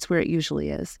chest. That's where it usually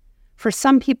is. For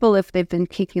some people, if they've been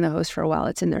kicking the hose for a while,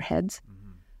 it's in their heads,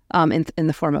 in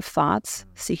the form of thoughts.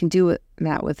 So you can do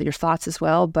that with your thoughts as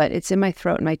well, but it's in my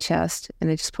throat and my chest. And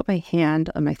I just put my hand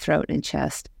on my throat and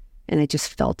chest. And I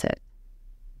just felt it.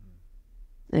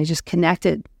 And I just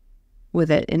connected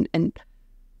with it. And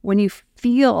when you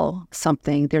feel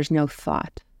something, there's no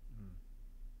thought.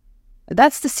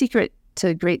 That's the secret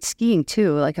to great skiing,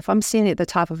 too. Like if I'm standing at the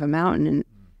top of a mountain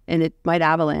and it might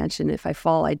avalanche, and if I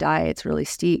fall, I die, it's really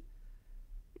steep.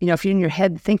 If you're in your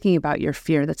head thinking about your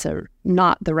fear, that's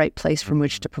not the right place from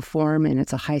which to perform, and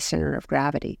it's a high center of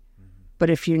gravity. But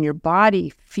if you're in your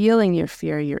body feeling your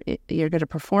fear, you're going to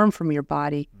perform from your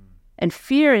body. And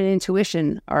fear and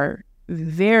intuition are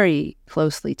very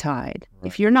closely tied. Right.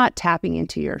 If you're not tapping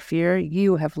into your fear,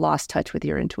 you have lost touch with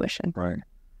your intuition. Right.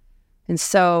 And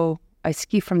so I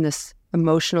ski from this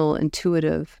emotional,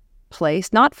 intuitive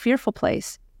place, not fearful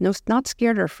place. No, not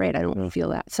scared or afraid. I don't feel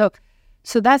that. So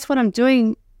that's what I'm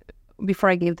doing before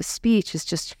I gave the speech, is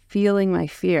just feeling my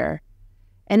fear.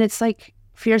 And it's like,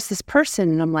 fear's this person.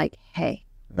 And I'm like, hey,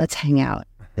 let's hang out.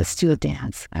 Let's do a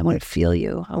dance. I want to feel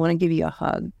you. I want to give you a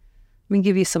hug. I'm going to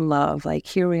give you some love. Like,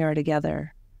 here we are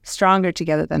together, stronger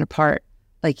together than apart,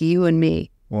 like you and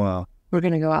me. Wow. We're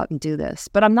going to go out and do this.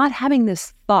 But I'm not having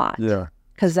this thought. Yeah.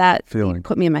 Because that feeling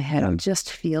put me in my head. I'm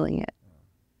just feeling it.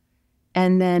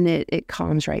 And then it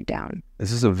calms right down.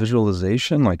 Is this a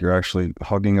visualization? Like you're actually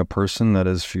hugging a person that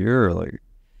is fear? Or like?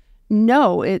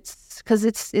 No, it's because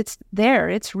it's there.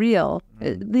 It's real.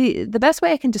 The best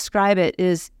way I can describe it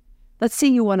is, let's say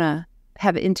you want to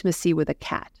have intimacy with a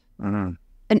cat. Mm-hmm.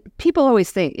 And people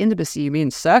always think, intimacy, you mean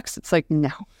sex? It's like,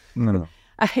 no.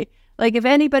 Like if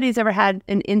anybody's ever had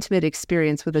an intimate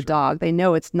experience with a dog, they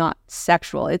know it's not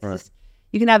sexual. It's just,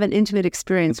 you can have an intimate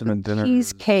experience with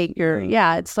cheesecake.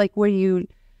 It's like where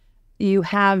you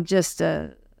have just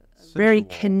a sensual, very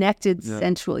connected,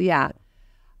 sensual,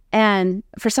 And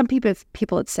for some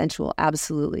people it's sensual,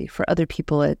 absolutely. For other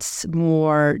people, it's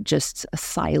more just a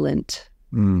silent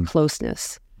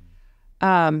closeness.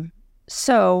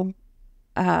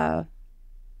 I lost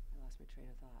my train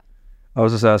of thought. I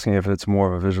was just asking if it's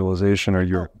more of a visualization or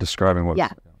you're describing what. Yeah.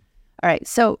 All right.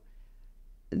 So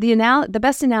the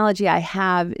best analogy I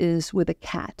have is with a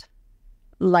cat.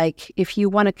 Like if you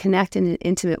want to connect in an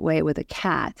intimate way with a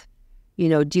cat,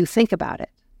 do you think about it?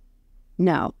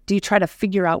 No. Do you try to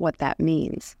figure out what that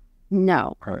means?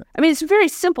 No. Right. I mean, it's a very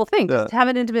simple thing, Yeah. just to have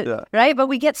an intimate, right? But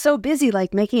we get so busy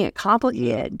like making it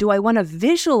complicated. Do I want to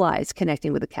visualize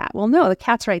connecting with a cat? Well, no, the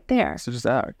cat's right there. So just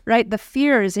act. Right? The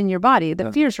fear is in your body.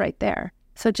 The fear's right there.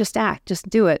 So just act. Just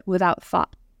do it without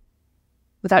thought,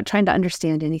 without trying to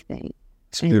understand anything.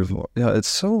 It's beautiful. Yeah, it's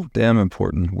so damn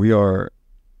important.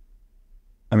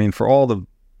 For all the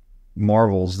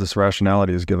marvels this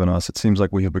rationality has given us, it seems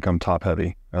like we have become top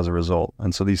heavy as a result.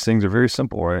 And so these things are very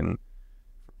simple, right? And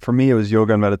for me, it was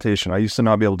yoga and meditation. I used to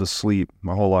not be able to sleep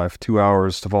my whole life, 2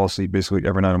 hours to fall asleep basically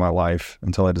every night of my life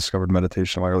until I discovered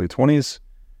meditation in my early 20s.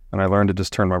 And I learned to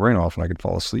just turn my brain off and I could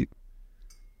fall asleep.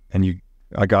 And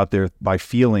I got there by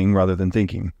feeling rather than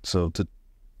thinking. So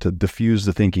to diffuse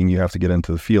the thinking, you have to get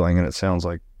into the feeling. And it sounds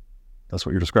like that's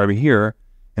what you're describing here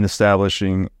in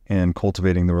establishing and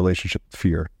cultivating the relationship with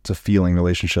fear. It's a feeling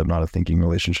relationship, not a thinking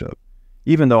relationship.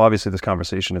 Even though obviously this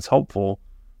conversation is helpful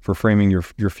for framing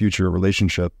your future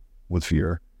relationship with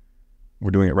fear. We're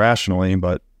doing it rationally,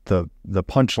 but the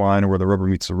punchline or where the rubber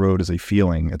meets the road is a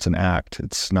feeling. It's an act.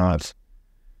 It's not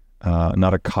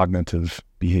a cognitive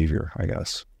behavior, I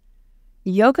guess.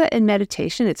 Yoga and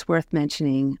meditation, it's worth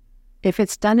mentioning, if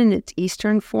it's done in its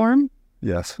Eastern form,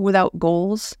 yes, without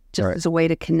goals, just as a way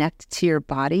to connect to your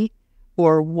body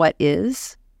or what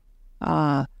is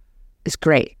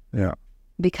great. Yeah.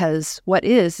 Because what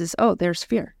is, there's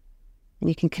fear. And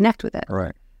you can connect with it.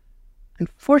 Right.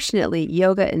 Unfortunately,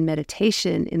 yoga and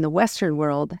meditation in the Western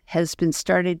world has been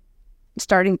starting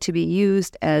to be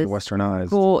used as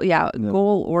Westernized.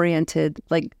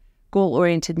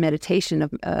 goal-oriented meditation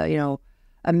of,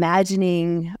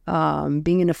 imagining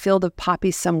being in a field of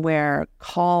poppies somewhere,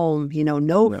 calm,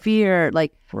 no fear,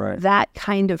 that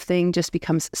kind of thing just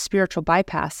becomes spiritual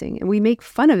bypassing. And we make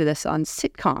fun of this on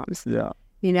sitcoms. Yeah.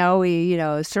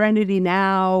 Serenity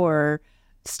Now or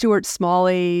Stuart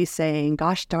Smalley saying,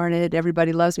 gosh darn it,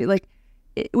 everybody loves me.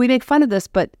 We make fun of this,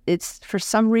 but it's for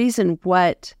some reason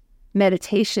what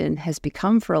meditation has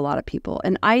become for a lot of people.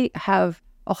 And I have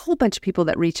a whole bunch of people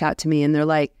that reach out to me and they're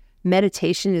like,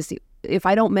 meditation is if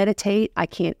I don't meditate, I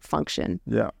can't function.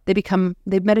 Yeah.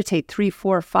 They meditate 3,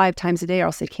 4, 5 times a day or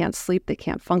else they can't sleep, they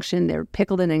can't function, they're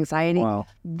pickled in anxiety. Wow.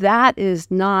 That is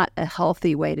not a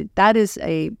healthy way that is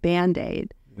a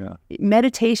Band-Aid. Yeah.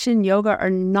 Meditation, yoga are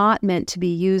not meant to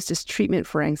be used as treatment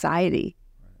for anxiety.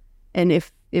 And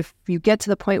if you get to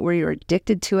the point where you're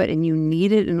addicted to it and you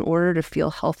need it in order to feel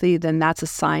healthy, then that's a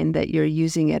sign that you're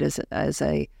using it as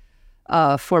a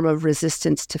form of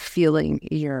resistance to feeling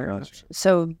your. Gotcha.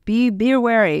 So be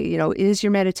wary. Is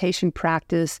your meditation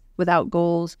practice without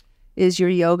goals? Is your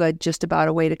yoga just about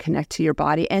a way to connect to your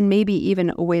body and maybe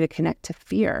even a way to connect to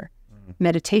fear?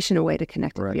 Meditation a way to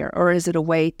connect to fear, or is it a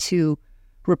way to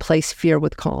replace fear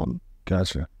with calm?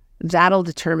 Gotcha. That'll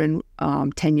determine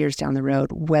 10 years down the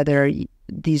road whether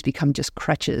these become just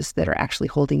crutches that are actually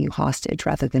holding you hostage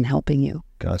rather than helping you.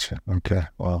 Gotcha. Okay.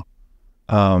 Well,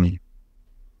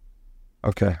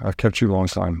 okay. I've kept you a long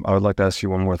time. I would like to ask you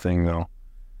one more thing, though.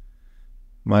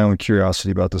 My own curiosity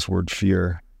about this word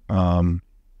fear. And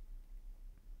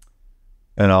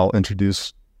I'll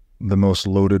introduce the most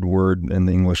loaded word in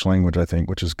the English language, I think,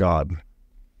 which is God.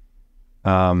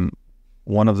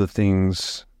 One of the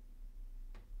things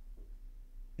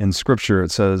in Scripture,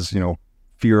 it says,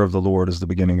 fear of the Lord is the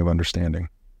beginning of understanding.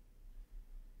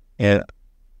 And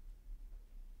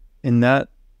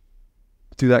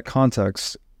through that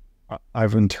context,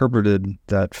 I've interpreted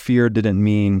that fear didn't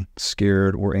mean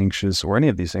scared or anxious or any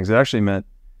of these things. It actually meant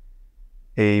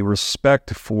a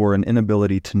respect for an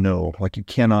inability to know. Like you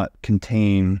cannot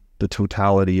contain the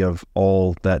totality of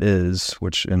all that is,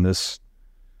 which in this,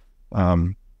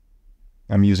 I'm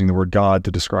using the word God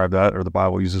to describe that, or the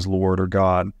Bible uses Lord or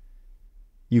God.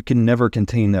 You can never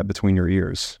contain that between your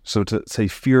ears. So to say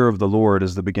fear of the Lord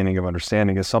is the beginning of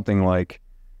understanding is something like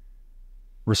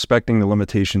respecting the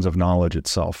limitations of knowledge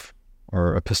itself,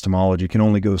 or epistemology can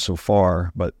only go so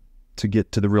far, but to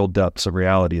get to the real depths of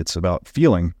reality, it's about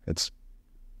feeling. It's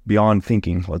beyond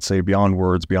thinking, let's say, beyond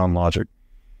words, beyond logic.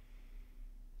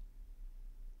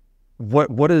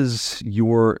 What is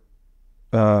your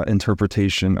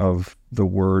interpretation of the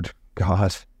word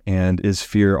God? And is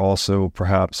fear also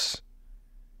perhaps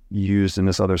used in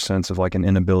this other sense of like an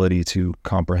inability to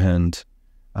comprehend?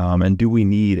 And do we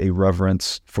need a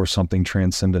reverence for something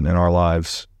transcendent in our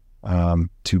lives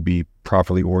to be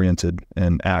properly oriented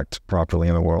and act properly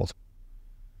in the world?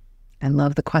 I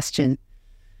love the question.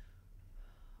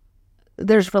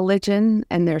 There's religion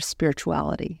and there's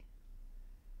spirituality.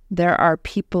 there are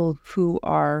people who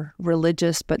are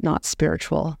religious but not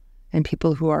spiritual, and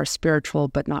people who are spiritual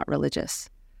but not religious.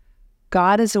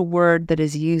 God is a word that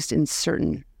is used in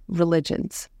certain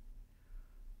religions.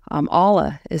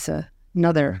 Allah is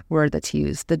another word that's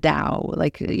used, the Tao,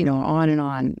 on and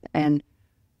on. And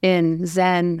in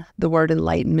Zen, the word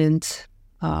enlightenment,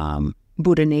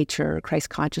 Buddha nature, Christ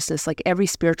consciousness, like every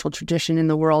spiritual tradition in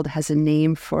the world has a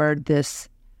name for this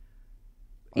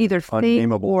either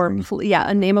thing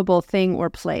unnameable thing or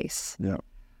place. Yeah.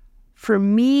 For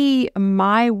me,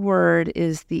 my word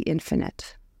is the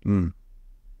infinite.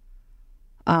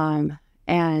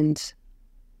 And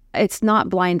it's not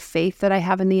blind faith that I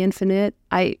have in the infinite.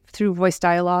 Through voice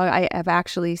dialogue, I have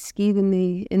actually skied in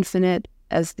the infinite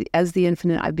as the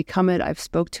infinite. I've become it. I've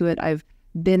spoke to it. I've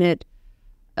been it.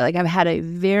 Like I've had a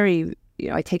very,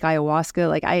 I take ayahuasca.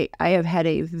 Like I have had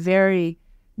a very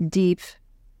deep,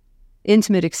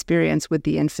 intimate experience with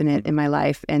the infinite in my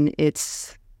life, and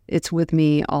it's with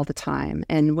me all the time.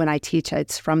 And when I teach,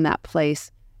 it's from that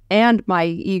place and my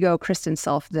ego, Kristen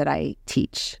self, that I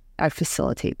teach. I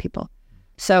facilitate people.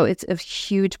 So it's a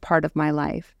huge part of my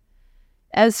life.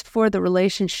 As for the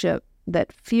relationship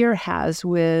that fear has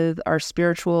with our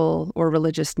spiritual or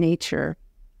religious nature,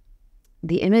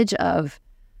 the image of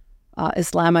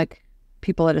Islamic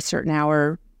people at a certain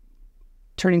hour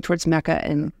turning towards Mecca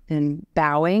and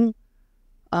bowing,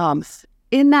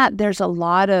 in that there's a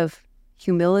lot of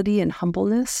humility and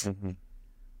humbleness.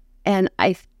 And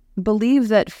I believe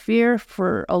that fear,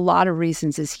 for a lot of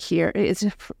reasons, is here.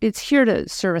 It's here to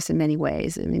serve us in many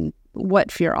ways. I mean,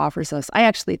 what fear offers us. I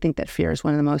actually think that fear is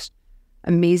one of the most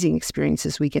amazing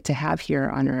experiences we get to have here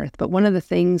on earth. But one of the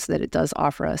things that it does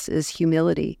offer us is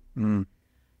humility.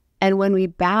 And when we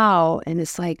bow, and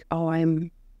it's like,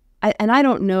 and I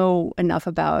don't know enough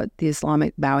about the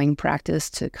Islamic bowing practice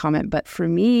to comment, but for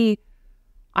me,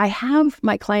 I have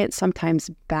my clients sometimes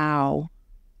bow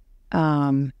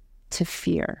to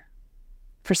fear.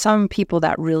 For some people,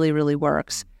 that really, really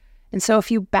works. And so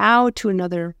if you bow to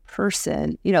another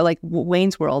person, like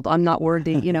Wayne's World, I'm not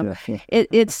worthy,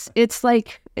 it's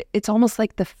almost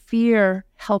like the fear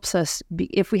helps us,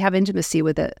 if we have intimacy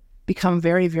with it, become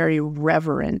very, very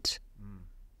reverent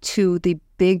to the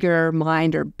bigger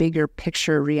mind or bigger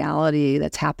picture reality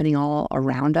that's happening all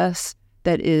around us.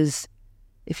 That is,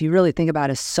 if you really think about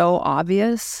it, is so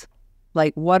obvious.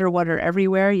 Like water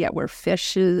everywhere, yet we're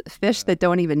fish that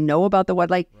don't even know about the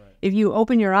water. If you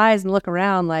open your eyes and look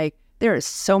around, like there is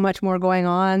so much more going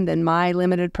on than my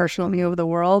limited personal view of the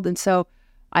world. And so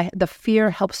the fear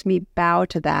helps me bow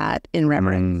to that in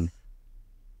reverence.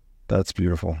 That's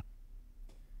beautiful.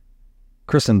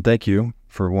 Kristen, thank you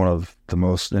for one of the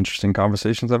most interesting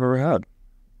conversations I've ever had.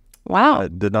 Wow. I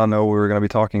did not know we were going to be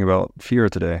talking about fear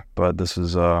today, but this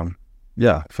is,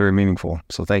 very meaningful.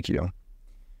 So thank you.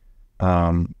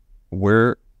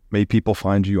 Where may people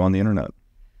find you on the internet?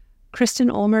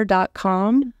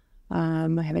 KristenUlmer.com.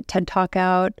 I have a TED Talk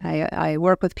out. I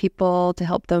work with people to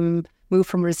help them move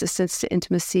from resistance to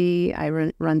intimacy.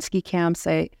 I run ski camps.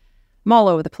 I'm all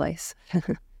over the place.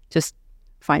 Just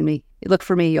find me. Look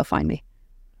for me, you'll find me.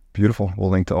 Beautiful. We'll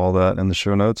link to all that in the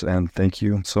show notes, and thank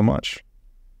you so much.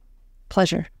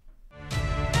 Pleasure.